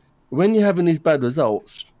when you're having these bad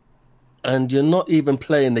results and you're not even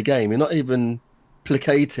playing the game, you're not even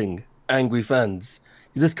placating angry fans,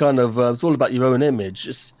 you just kind of it's all about your own image.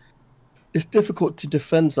 It's difficult to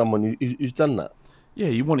defend someone who's done that. Yeah,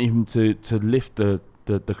 you want him to lift the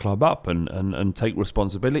club up and take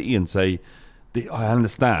responsibility and say, I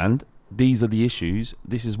understand, these are the issues,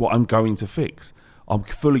 this is what I'm going to fix. I'm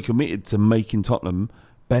fully committed to making Tottenham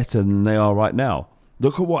better than they are right now.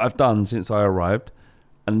 Look at what I've done since I arrived,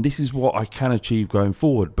 and this is what I can achieve going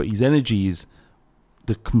forward. But his energy is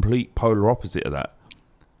the complete polar opposite of that.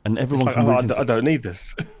 And everyone like, can I don't need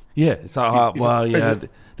this. Yeah, it's like,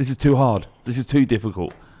 this is too hard. This is too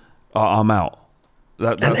difficult. I'm out.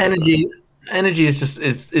 And energy is just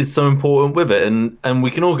is so important with it, and we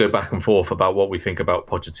can all go back and forth about what we think about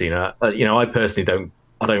Pochettino. You know, I personally don't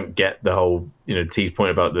get the whole, you know, T's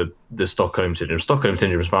point about the Stockholm syndrome. Stockholm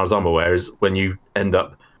syndrome, as far as I'm aware, is when you end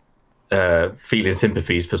up feeling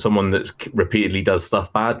sympathies for someone that repeatedly does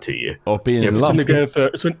stuff bad to you, or being in love. love.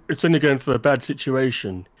 It's when you're going for a bad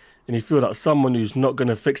situation and you feel that someone who's not going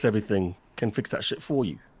to fix everything can fix that shit for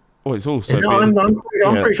you. Oh, it's also. I'm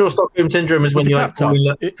pretty sure Stockholm syndrome is when you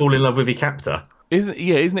fall in love with your captor. Isn't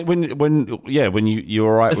it when you're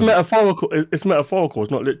all right? It's metaphorical. It's metaphorical.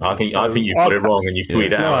 It's not literal. I think you put it wrong and you've tweeted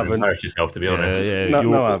it out and embarrassed yourself. To be honest,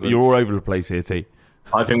 you're all over the place here, T.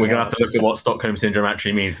 I think we're going to have to look at what Stockholm syndrome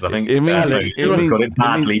actually means, because I think it means Alex got it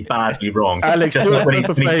badly wrong. Alex, just like when he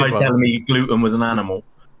tried telling me gluten was an animal.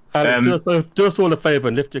 Alex, do us all a favour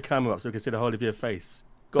and lift your camera up so we can see the whole of your face.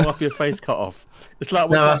 Got off your face cut off. It's like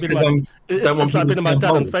being my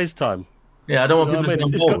dad on FaceTime. Yeah, I don't want people to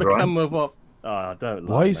see It's got the camera up. I don't.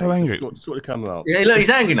 Why are you so angry? Sort the camera out. Yeah, look,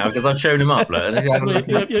 he's angry now because I've shown him up. Look.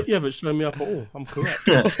 You haven't shown me up at all. I'm correct.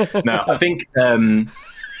 No, I think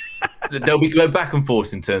there'll be go back and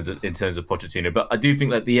forth in terms of Pochettino, but I do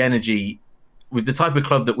think that the energy with the type of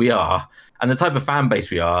club that we are and the type of fan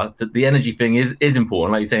base we are, that the energy thing is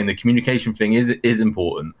important. Like you're saying, the communication thing is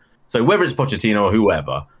important. So whether it's Pochettino or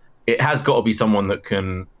whoever, it has got to be someone that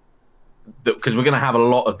can, because we're going to have a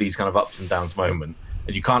lot of these kind of ups and downs moments.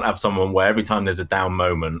 And you can't have someone where every time there's a down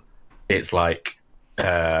moment, it's like,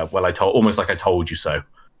 almost like I told you so.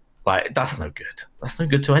 Like, that's no good. That's no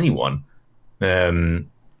good to anyone.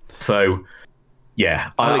 So,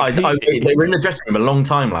 yeah, Alex, they were in the dressing room a long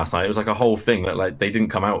time last night. It was like a whole thing that like they didn't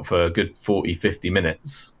come out for a good 40, 50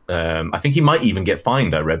 minutes. I think he might even get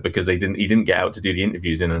fined, I read, because he didn't get out to do the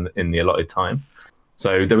interviews in the allotted time.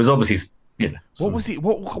 So there was obviously, what was he?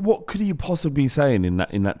 What could he possibly be saying in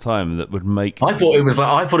that time that would make? I thought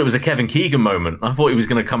it was a Kevin Keegan moment. I thought he was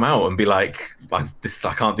going to come out and be like this.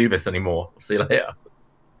 I can't do this anymore. See you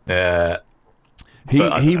later.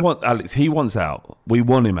 He wants out. We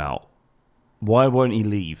want him out. Why won't he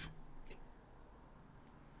leave?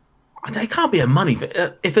 It can't be a money thing.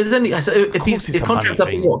 If there's any, if his contract's up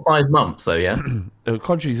in 5 months, so yeah. The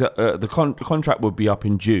contract would be up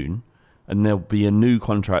in June. And there'll be a new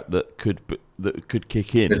contract that could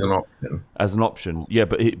kick in as an option. Yeah,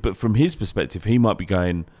 but from his perspective, he might be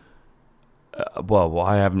going, well,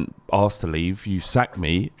 I haven't asked to leave. You sacked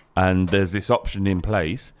me, and there's this option in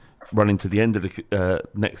place running to the end of the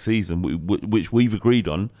next season, which we've agreed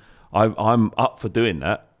on. I'm up for doing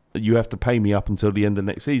that. You have to pay me up until the end of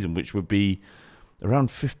next season, which would be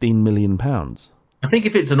around £15 million. I think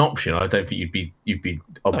if it's an option, I don't think you'd be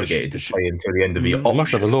obligated to pay until the end of the option.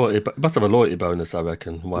 Must have a loyalty bonus, I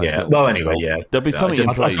reckon. Yeah. Well, anyway, yeah. There'll be something in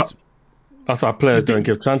place. That's why players don't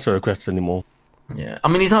give transfer requests anymore. Yeah, I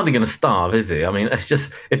mean, he's hardly going to starve, is he? I mean, it's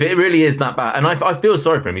just if it really is that bad, and I feel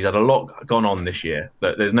sorry for him. He's had a lot gone on this year.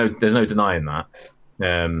 There's no denying that.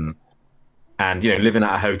 And living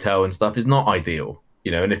at a hotel and stuff is not ideal.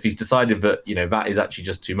 And if he's decided that that is actually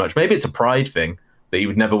just too much, maybe it's a pride thing that he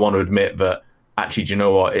would never want to admit that. Actually, do you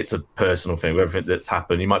know what? It's a personal thing. Everything that's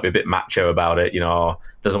happened, he might be a bit macho about it.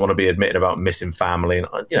 Doesn't want to be admitted about missing family, and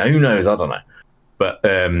who knows? I don't know. But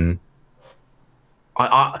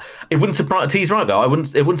it wouldn't surprise. T's right though. It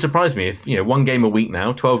wouldn't surprise me if 1 game a week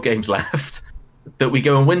now, 12 games left, that we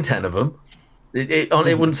go and win 10 of them. It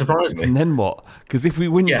wouldn't surprise me. And then what? Because if we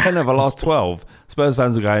win 10 of the last 12, Spurs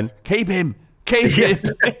fans are going, keep him. You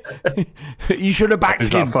should have backed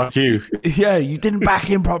him. Fuck you. Yeah, you didn't back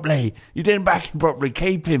him properly.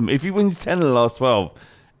 Keep him. If he wins 10 of the last 12,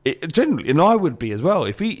 generally, and I would be as well.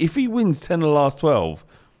 If he wins 10 of the last 12,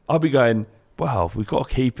 I'll be going, well, we've got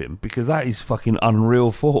to keep him because that is fucking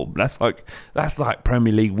unreal form. That's like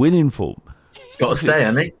Premier League winning form. Got to stay,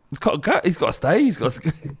 hasn't he? He's got to go. He's got to stay. He's got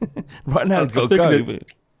to. Right now, he's got to go.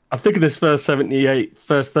 I think in this first 38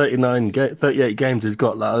 games, he's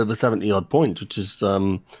got like over 70 odd points, which is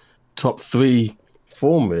top 3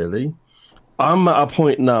 form, really. I'm at a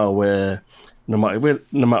point now where no matter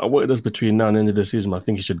what it does between now and the end of the season, I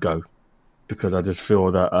think he should go because I just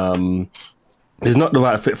feel that he's not the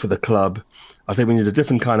right fit for the club. I think we need a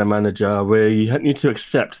different kind of manager where you need to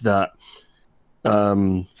accept that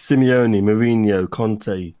Simeone, Mourinho,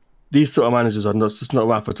 Conte, these sort of managers are just not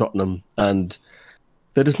right for Tottenham, and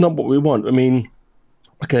they're just not what we want. I mean,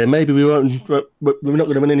 okay, maybe we're not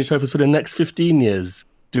going to win any trophies for the next 15 years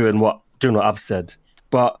doing what I've said,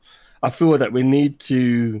 but I feel that we need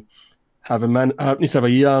to have a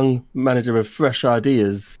young manager with fresh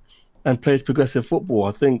ideas and plays progressive football.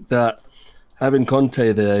 I think that having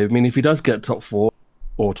Conte there, I mean, if he does get top 4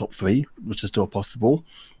 or top 3, which is still possible,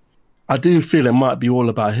 I do feel it might be all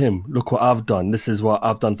about him. Look what I've done. This is what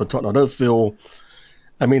I've done for Tottenham. I don't feel...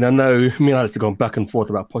 I mean, I know me and Alex have gone back and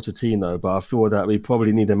forth about Pochettino, but I feel that we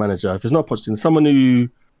probably need a manager. If it's not Pochettino, someone who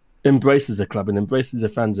embraces the club and embraces the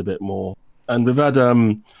fans a bit more. And we've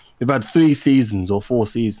had 3 seasons or 4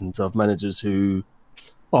 seasons of managers who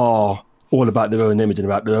are all about their own image and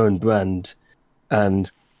about their own brand.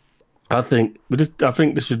 And I think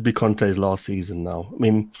this should be Conte's last season now. I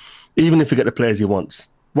mean, even if we get the players he wants.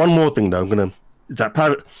 One more thing though,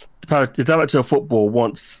 the director of football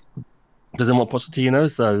doesn't want Pochettino,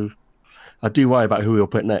 so I do worry about who we'll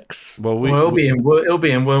put next. Well, he'll be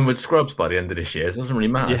in Wormwood Scrubs by the end of this year. So it doesn't really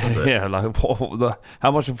matter, does it? Yeah, like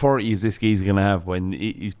how much authority is this geezer going to have when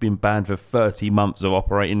he's been banned for 30 months of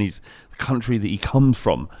operating the country that he comes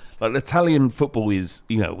from? Like, Italian football is,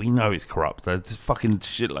 we know it's corrupt. There's fucking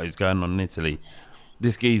shitloads going on in Italy.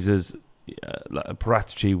 This geezer's,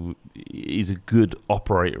 Paratici, he's a good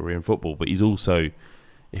operator in football, but he's also...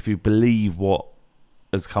 if you believe what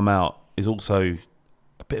has come out, is also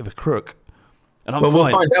a bit of a crook. And I'm Well, we'll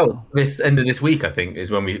fine. find out this end of this week. I think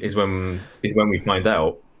is when we find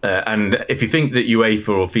out. And if you think that UEFA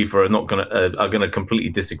or FIFA are gonna completely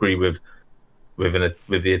disagree with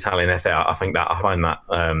the Italian FA, I find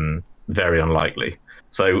that very unlikely.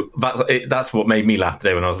 So that's what made me laugh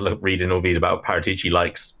today when I was reading all these about Paratici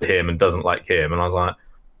likes him and doesn't like him, and I was like,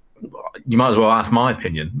 you might as well ask my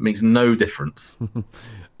opinion. It makes no difference.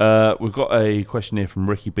 We've got a question here from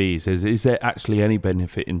Ricky B. He says, is there actually any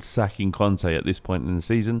benefit in sacking Conte at this point in the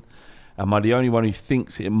season? Am I the only one who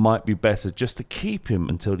thinks it might be better just to keep him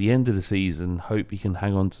until the end of the season, hope he can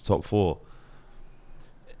hang on to top four?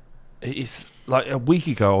 It's like a week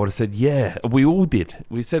ago I would have said, yeah, we all did.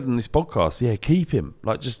 We said in this podcast, yeah, keep him.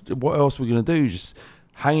 Like, just what else are we going to do? Just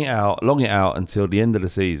hang it out, long it out until the end of the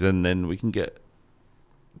season, then we can get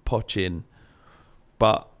Poch in.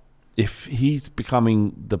 But if he's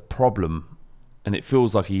becoming the problem, and it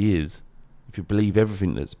feels like he is, if you believe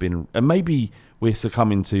everything that's been... And maybe we're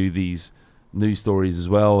succumbing to these news stories as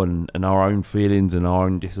well, and our own feelings and our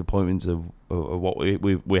own disappointments of what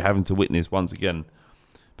we're having to witness once again.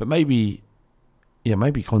 But maybe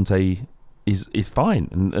Conte is fine,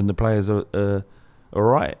 and the players are all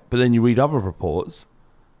right. But then you read other reports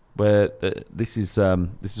where this is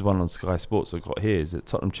one on Sky Sports I've got here, is that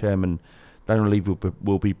Tottenham chairman Daniel Levy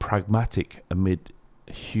will be pragmatic amid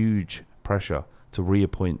huge pressure to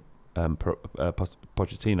reappoint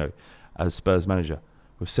Pochettino as Spurs manager,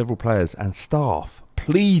 with several players and staff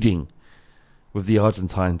pleading with the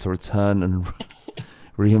Argentine to return and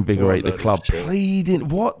reinvigorate the club. Pleading.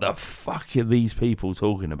 What the fuck are these people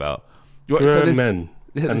talking about? Grown men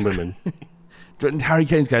and women. Harry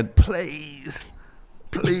Kane's going, please,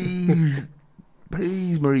 Mauricio,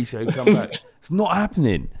 come back. It's not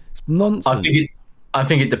happening. It's nonsense. I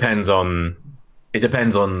think it depends on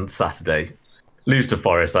Saturday. Lose to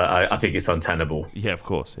Forest, I think it's untenable. Yeah, of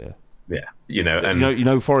course, yeah. Yeah,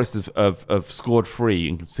 and Forest have scored 3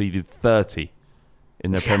 and conceded 30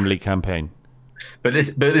 in their Premier League campaign. But this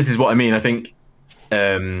is what I mean. I think,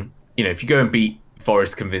 if you go and beat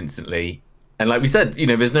Forest convincingly, and like we said,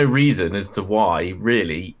 there's no reason as to why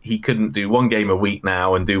really he couldn't do one game a week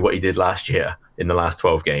now and do what he did last year in the last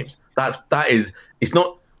 12 games.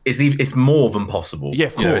 It's more than possible. Yeah,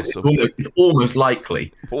 of course. It's almost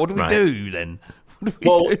likely. But what do we do then?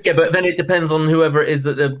 Yeah, but then it depends on whoever it is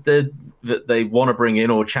that they want to bring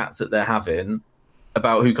in, or chats that they're having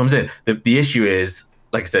about who comes in. The issue is,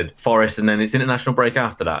 like I said, Forest, and then it's international break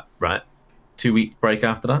after that, right? 2-week break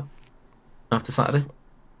after that, after Saturday,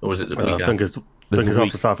 or was it the week I think it's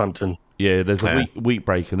after Southampton. Yeah, there's a week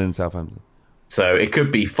break and then Southampton. So it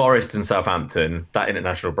could be Forest and Southampton. That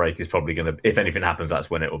international break is probably going to, if anything happens,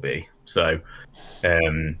 that's when it will be. So,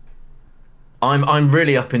 I'm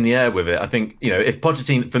really up in the air with it. I think, if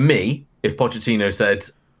Pochettino said,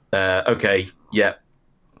 okay, yeah,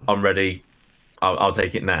 I'm ready, I'll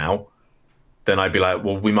take it now, then I'd be like,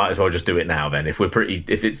 well, we might as well just do it now then. If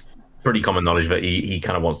it's pretty common knowledge that he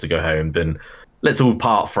kind of wants to go home, then let's all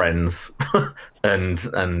part friends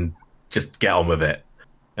and just get on with it.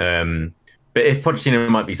 But if Pochettino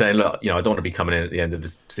might be saying, look, I don't want to be coming in at the end of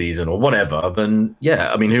the season or whatever, then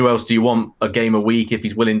yeah, I mean, who else do you want a game a week if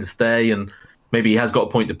he's willing to stay? And maybe he has got a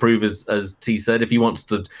point to prove, as T said. If he wants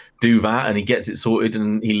to do that and he gets it sorted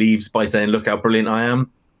and he leaves by saying, look how brilliant I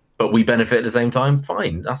am, but we benefit at the same time,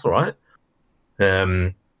 fine, that's all right.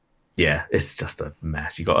 Yeah, it's just a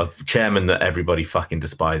mess. You got a chairman that everybody fucking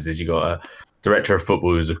despises. You got a director of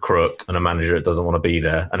football who's a crook, and a manager that doesn't want to be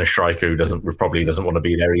there, and a striker who probably doesn't want to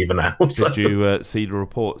be there even now. So. Did you see the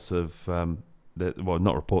reports of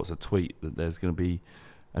not reports, a tweet that there's going to be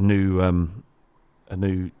a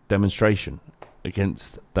new demonstration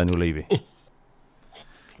against Daniel Levy?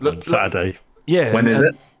 Saturday. Yeah. When is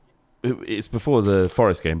it? It's before the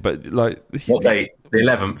Forest game, but like what date? The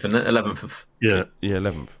 11th, isn't it? 11th of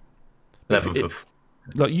 11th. 11th of.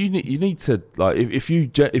 Like you need to, like, if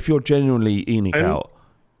you're genuinely ENIC out,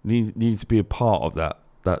 you need to be a part of that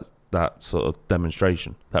sort of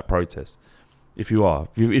demonstration, that protest. If you're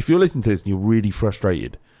listening to this and you're really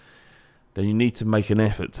frustrated, then you need to make an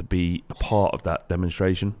effort to be a part of that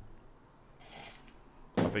demonstration.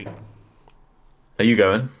 I think. Are you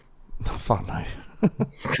going? Oh, fuck no.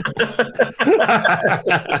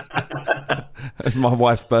 It's my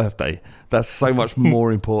wife's birthday. That's so much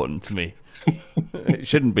more important to me. It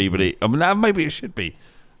shouldn't be, but maybe it should be.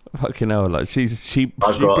 Fucking hell, like she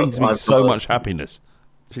brings me so much happiness.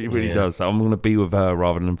 She really does. So I'm gonna be with her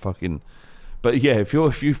rather than fucking. But yeah, if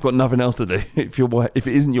you've got nothing else to do, if it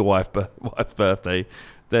isn't your wife's birthday,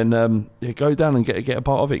 then go down and get a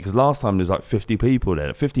part of it. Because last time there's like 50 people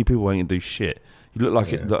there. 50 people ain't gonna do shit. You look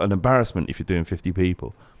like an embarrassment if you're doing 50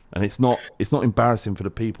 people, and it's not embarrassing for the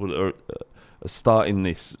people that are starting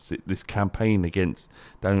this campaign against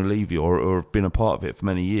Daniel Levy or have been a part of it for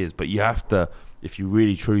many years. But you have to, if you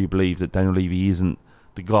really truly believe that Daniel Levy isn't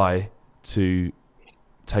the guy to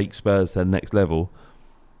take Spurs to the next level,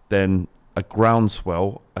 then a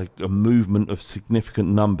groundswell, a movement of significant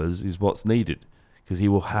numbers is what's needed, because he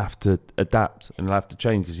will have to adapt and he'll have to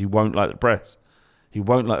change, because he won't like the press. He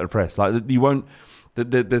won't like the press. Like you won't.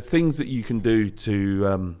 There's things that you can do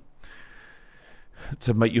to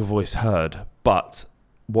make your voice heard, but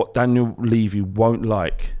what Daniel Levy won't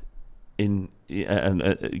like, and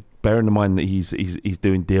bearing in mind that he's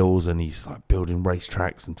doing deals and he's like building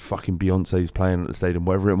racetracks and fucking Beyonce's playing at the stadium,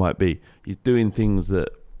 wherever it might be, he's doing things that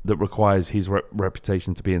requires his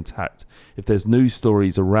reputation to be intact. If there's news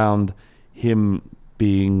stories around him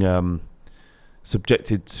being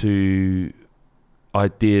subjected to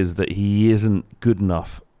ideas that he isn't good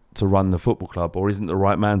enough to run the football club or isn't the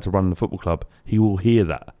right man to run the football club, he will hear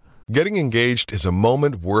that. Getting engaged is a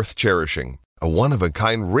moment worth cherishing. A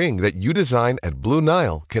one-of-a-kind ring that you design at Blue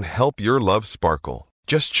Nile can help your love sparkle.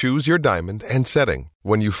 Just choose your diamond and setting.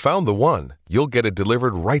 When you've found the one, you'll get it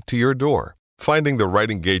delivered right to your door. Finding the right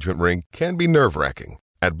engagement ring can be nerve-wracking.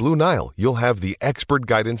 At Blue Nile, you'll have the expert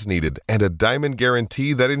guidance needed and a diamond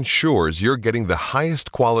guarantee that ensures you're getting the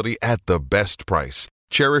highest quality at the best price.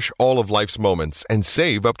 Cherish all of life's moments and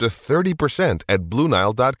save up to 30% at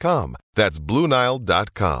BlueNile.com. That's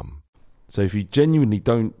BlueNile.com. So if you genuinely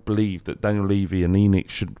don't believe that Daniel Levy and ENIC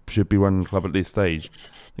should be running the club at this stage,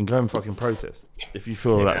 then go and fucking protest. If you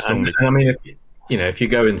feel that strongly. And I mean, if you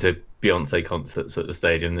go into Beyonce concerts at the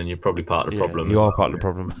stadium, then you're probably part of the problem. You are part of the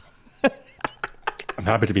problem. I'm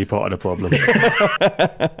happy to be part of the problem.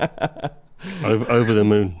 over the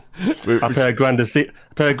moon. I pay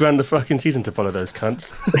a grand a fucking season to follow those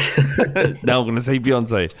cunts. Now I'm going to say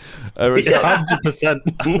Beyonce.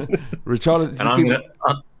 100%. Richarlison,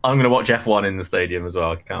 I'm going to watch F1 in the stadium as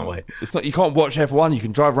well. I can't wait. It's not. You can't watch F1. You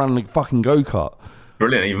can drive around in a fucking go-kart.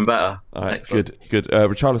 Brilliant, even better. All right, excellent. Good.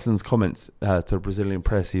 Richarlison's comments to the Brazilian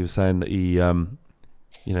press, he was saying that he,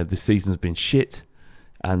 this season's been shit,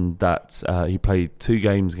 and that he played 2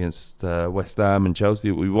 games against West Ham and Chelsea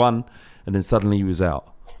that we won, and then suddenly he was out.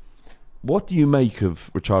 What do you make of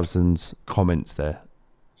Richarlison's comments there,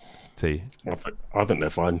 T? I think they're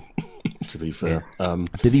fine, to be fair. Yeah.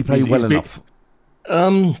 Did he play well enough?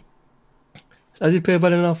 Has he played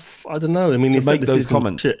well enough? I don't know. I mean, to make those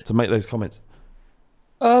comments.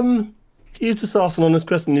 He's just asked an honest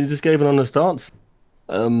question. He just gave an honest answer.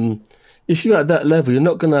 If you're at that level, you're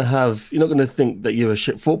not going to think that you're a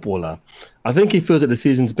shit footballer. I think he feels that the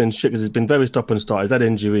season's been shit because he's been very stop and start. He's had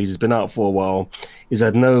injuries. He's been out for a while. He's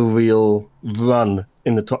had no real run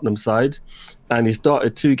in the Tottenham side, and he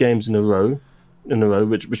started 2 games in a row,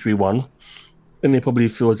 which we won. And he probably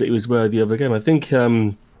feels that he was worthy of a game. I think he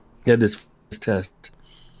had this test,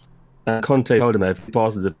 and Conte told him that if he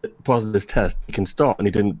passes this test, he can start, and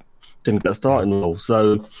he didn't get a starting role.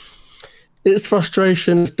 So it's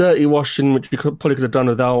frustration, it's dirty washing, which we probably could have done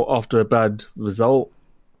without after a bad result.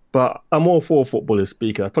 But I'm all for footballers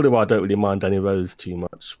speaking. Probably why I don't really mind Danny Rose too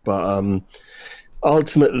much. But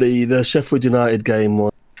ultimately, the Sheffield United game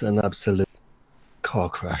was an absolute car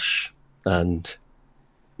crash, and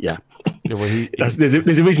yeah, there's a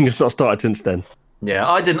reason it's not started since then. Yeah,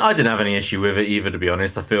 I didn't have any issue with it either, to be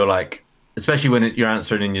honest. I feel like, especially when you're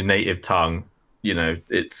answering in your native tongue,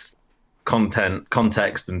 it's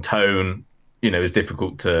context and tone, is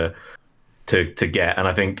difficult to get. And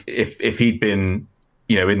I think if he'd been,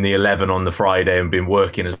 in the 11 on the Friday and been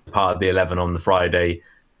working as part of the 11 on the Friday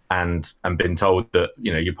and been told that,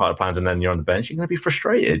 you're part of plans and then you're on the bench, you're going to be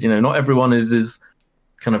frustrated. Not everyone is as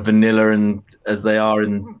kind of vanilla and as they are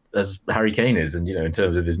as Harry Kane is, and in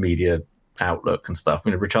terms of his media outlook and stuff.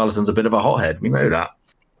 Richarlison's a bit of a hothead. We know that.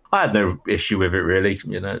 I had no issue with it really.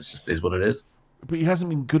 It's just is what it is. But he hasn't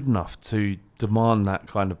been good enough to demand that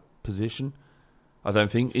kind of position. I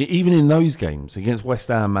don't think. Even in those games against West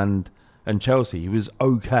Ham and Chelsea, he was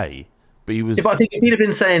okay. But he was. Yeah, but I think if he'd have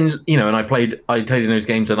been saying, and I played in those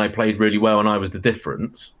games and I played really well and I was the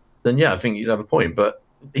difference, then yeah, I think you'd have a point. But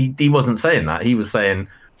he wasn't saying that. He was saying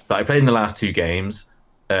that I played in the last 2 games,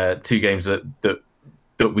 2 games that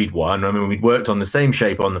we'd won. I mean, we'd worked on the same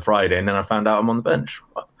shape on the Friday, and then I found out I'm on the bench.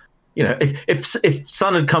 If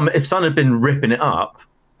Son had been ripping it up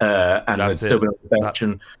and had still been on the bench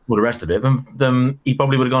and all the rest of it, then he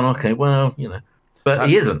probably would have gone, okay, well, But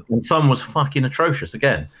he isn't, and Son was fucking atrocious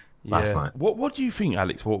again last night. What do you think,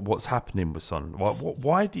 Alex? What's happening with Son?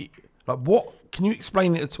 Why do you, what can you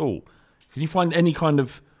explain it at all? Can you find any kind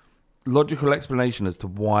of logical explanation as to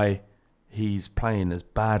why he's playing as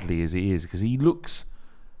badly as he is? Because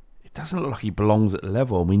it doesn't look like he belongs at the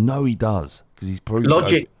level, and we know he does because he's proved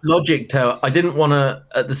logic tell. I didn't want to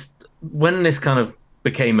when this kind of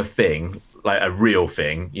became a thing, like a real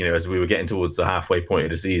thing, as we were getting towards the halfway point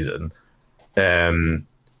of the season,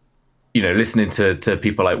 listening to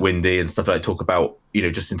people like Windy and stuff like talk about,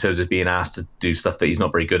 just in terms of being asked to do stuff that he's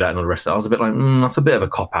not very good at and all the rest of it, I was a bit like, that's a bit of a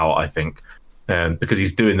cop out, I think, because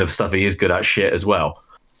he's doing the stuff he is good at shit as well.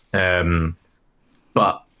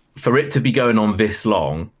 But for it to be going on this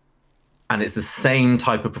long, and it's the same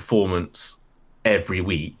type of performance every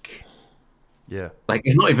week. Yeah, like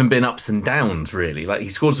it's not even been ups and downs really. Like he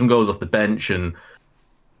scored some goals off the bench,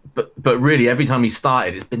 but really every time he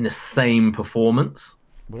started, it's been the same performance.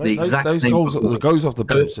 Well, those goals off the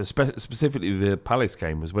bench, specifically the Palace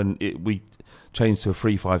game, was when we changed to a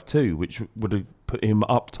 3-5-2, which would have put him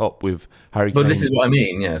up top with Harry Kane. But this is what I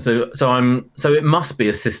mean, yeah. So it must be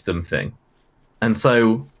a system thing, and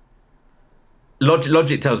so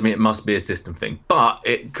logic tells me it must be a system thing. But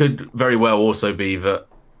it could very well also be that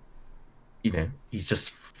he's just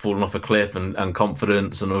fallen off a cliff and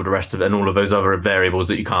confidence and all the rest of it and all of those other variables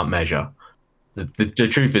that you can't measure. The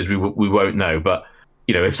truth is we won't know. But,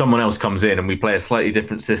 if someone else comes in and we play a slightly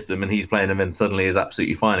different system and he's playing and then suddenly is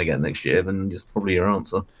absolutely fine again next year, then that's probably your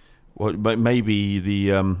answer. Well, but maybe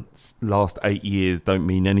the last 8 years don't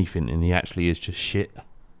mean anything and he actually is just shit.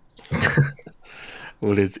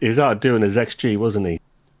 Well, he's out doing his XG, wasn't he?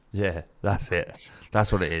 Yeah, that's it.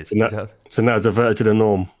 That's what it is. So now it's averted to the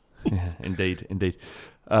norm. Yeah, indeed.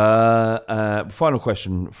 Final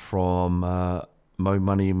question from Mo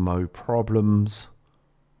Money, Mo Problems.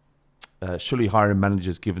 Surely hiring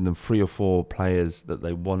managers, giving them 3 or 4 players that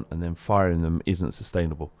they want and then firing them isn't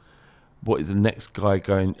sustainable. What is the next guy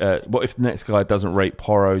going? What if the next guy doesn't rate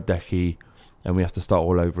Porro, Decky, and we have to start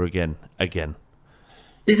all over again?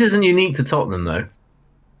 This isn't unique to Tottenham, though.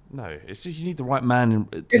 No, it's just you need the right man.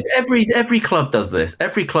 Every club does this.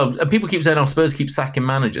 Every club, and people keep saying, Spurs keep sacking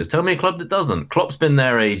managers. Tell me a club that doesn't. Klopp's been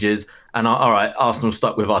there ages, and all right, Arsenal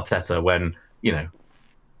stuck with Arteta when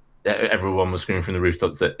everyone was screaming from the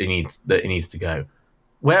rooftops that he needs to go.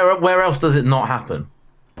 Where else does it not happen?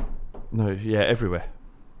 No, yeah, everywhere.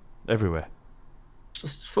 It's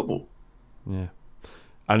just football. Yeah,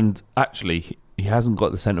 and actually, he hasn't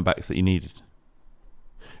got the centre backs that he needed.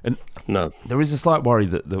 And no, there is a slight worry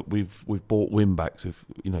that we've bought win backs with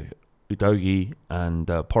Udogie and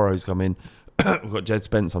Porro's come in. We've got Jed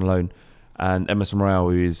Spence on loan and Emerson Royale,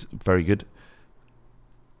 who is very good.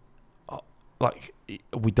 Like,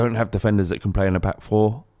 we don't have defenders that can play in a back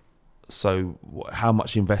four. So how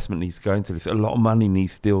much investment needs to go into this? A lot of money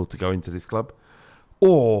needs still to go into this club.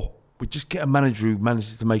 Or we just get a manager who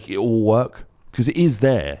manages to make it all work, because it is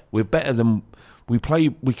there. We're better than we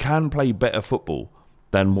can play better football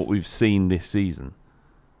than what we've seen this season.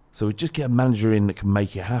 So we just get a manager in that can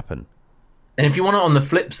make it happen. And if you want it on the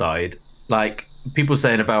flip side, like people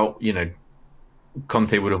saying about,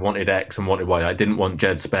 Conte would have wanted X and wanted Y. I didn't want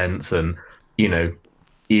Jed Spence, and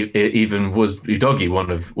even was Udogie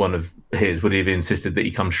one of his, would he have insisted that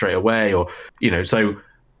he come straight away, or so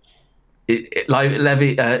like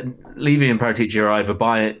Levy and Paratici are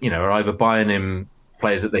either buying him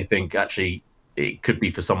players that they think actually it could be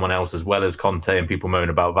for someone else as well as Conte, and people moan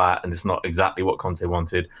about that, and it's not exactly what Conte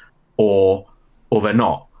wanted, or they're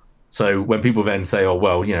not. So when people then say, oh,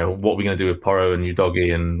 well, what are we going to do with Porro and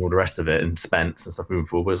Udogie and all the rest of it and Spence and stuff moving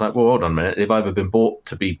forward? It's like, well, hold on a minute. They've either been bought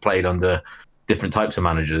to be played under different types of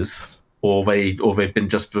managers, or they've been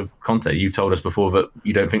just for Conte. You've told us before that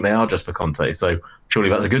you don't think they are just for Conte, so surely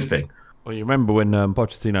that's a good thing. Well, you remember when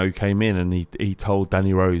Pochettino came in and he told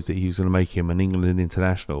Danny Rose that he was going to make him an England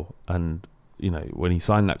international, and when he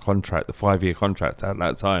signed that contract, the 5-year contract at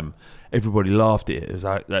that time, everybody laughed at it. It was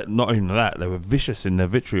like, not only that, they were vicious in their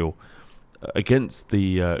vitriol against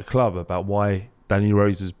the club about why Danny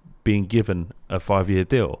Rose was being given a 5-year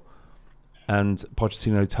deal. And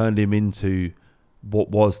Pochettino turned him into what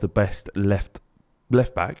was the best left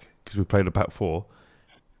back, because we played a back four,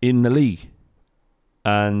 in the league.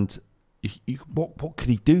 And what could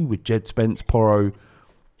he do with Jed Spence, Porro?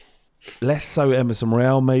 Less so Emerson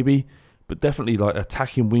Royale, maybe, but definitely like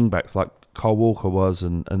attacking wing-backs like Kyle Walker was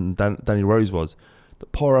and Danny Rose was.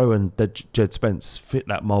 That Porro and Jed Spence fit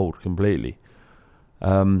that mould completely.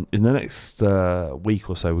 In the next week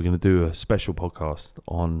or so, we're going to do a special podcast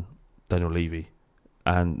on Daniel Levy,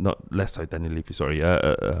 and not less so Daniel Levy, sorry,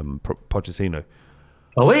 Pochettino.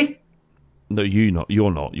 Are we? No, you're not.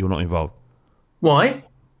 You're not involved. Why?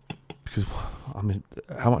 Because,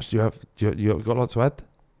 how much do you have? You got a lot to add?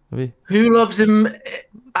 Have you? Who loves him?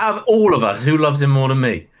 Out of all of us, who loves him more than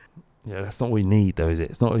me? Yeah, that's not what we need, though, is it?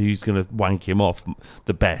 It's not who's going to wank him off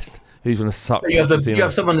the best. Who's going to suck? You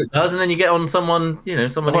have someone that does, and then you get on someone,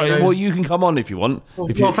 someone Right, who knows. well, you can come on if you want.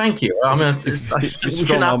 Well, thank you. I mean, we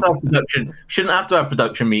shouldn't have to have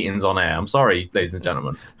production meetings on air. I'm sorry, ladies and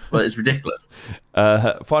gentlemen, but it's ridiculous.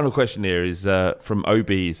 Final question here is from OB.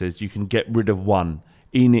 He says, you can get rid of one,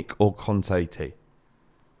 ENIC or Conte T?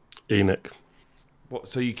 ENIC. What?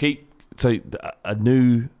 So you keep a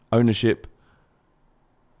new ownership.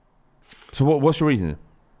 So what's your reason?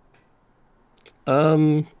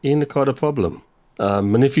 ENIC had a problem.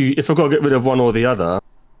 And if I've got to get rid of one or the other,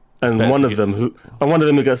 and one of them who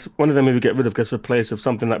we get rid of gets replaced with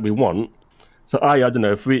something that we want. So I don't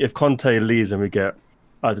know, if Conte leaves and we get,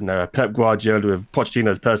 I don't know, a Pep Guardiola with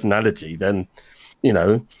Pochettino's personality, then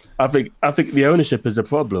I think the ownership is a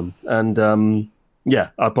problem. And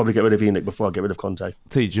I'll probably get rid of ENIC before I get rid of Conte.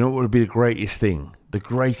 T, do you know what would be the greatest thing? The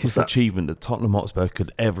greatest achievement that Tottenham Hotspur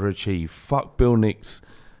could ever achieve? Fuck Bill Nick's,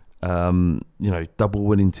 double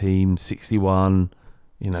winning team, 61,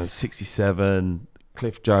 67,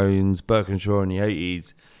 Cliff Jones, Birkinshaw in the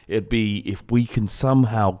 80s. It'd be if we can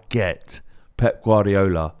somehow get Pep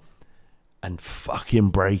Guardiola and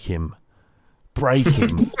fucking break him,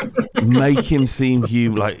 make him seem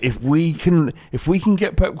human. Like if we can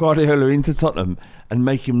get Pep Guardiola into Tottenham and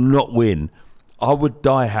make him not win, I would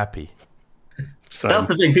die happy. So that's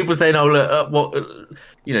the thing. People saying, "Oh, look,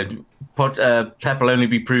 Pep will only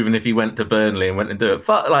be proven if he went to Burnley and went and do it."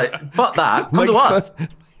 Fuck that. Come to us.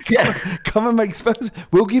 Yeah, come and make Spurs.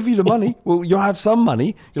 We'll give you the money. Well, you'll have some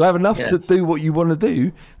money. You'll have enough to do what you want to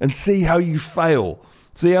do, and see how you fail.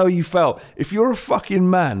 See how you fail. If you're a fucking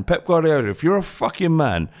man, Pep Guardiola, if you're a fucking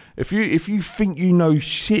man, if you think you know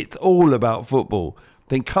shit all about football,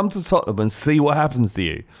 then come to Tottenham and see what happens to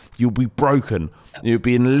you. You'll be broken. You'll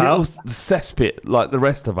be in a little cesspit like the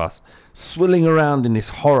rest of us, swilling around in this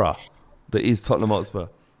horror that is Tottenham Hotspur.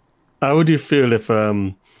 How would you feel if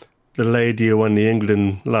the lady who won the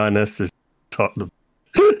England Lionesses Tottenham?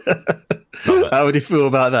 How would you feel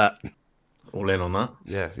about that? All in on that.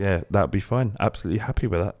 Yeah, that'd be fine. Absolutely happy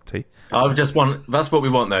with that, T. That's what we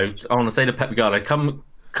want, though. I want to say to Pep Guardiola, come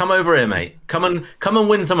over here, mate. Come and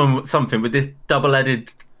win something with this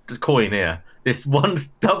double-headed coin here. This one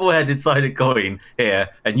double-headed sided coin here,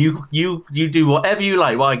 and you do whatever you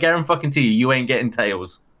like. Well, I guarantee you ain't getting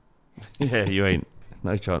tails. Yeah, you ain't.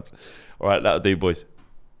 No chance. All right, that'll do, boys.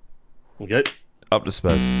 Okay. Up the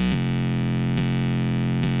Spurs.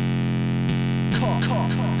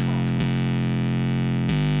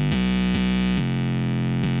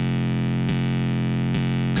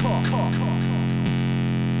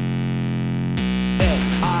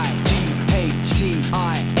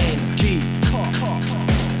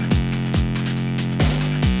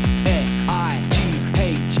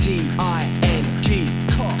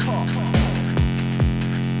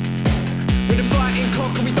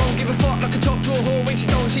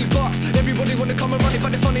 Everybody wanna come and run it, but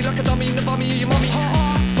they're funny like a dummy in the bummy of your mummy.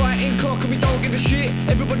 Fighting cock and we don't give a shit.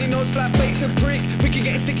 Everybody knows flat bait's a prick. We can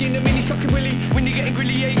get sticky in the mini sucking willy. When you're getting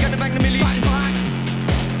grilly, yeah, you're gonna bang the millie. Bang, bang.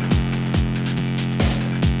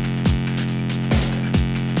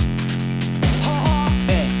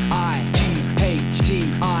 F-I-G-H-T-I-N-G.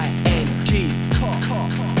 Cock.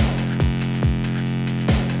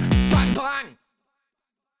 Bang, bang.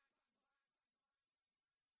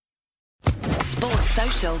 Sports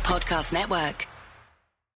Social Podcast Network.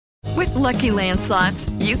 With Lucky Land Slots,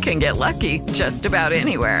 you can get lucky just about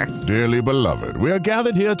anywhere. Dearly beloved, we are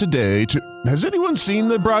gathered here today to... Has anyone seen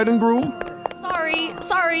the bride and groom?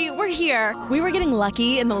 Sorry, we're here. We were getting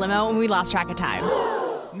lucky in the limo and we lost track of time.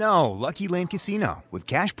 No, Lucky Land Casino, with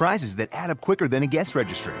cash prizes that add up quicker than a guest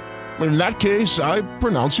registry. In that case, I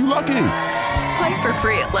pronounce you lucky. Play for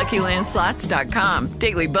free at LuckyLandSlots.com.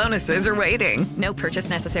 Daily bonuses are waiting. No purchase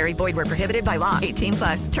necessary. Void where prohibited by law.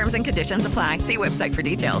 18+. Terms and conditions apply. See website for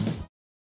details.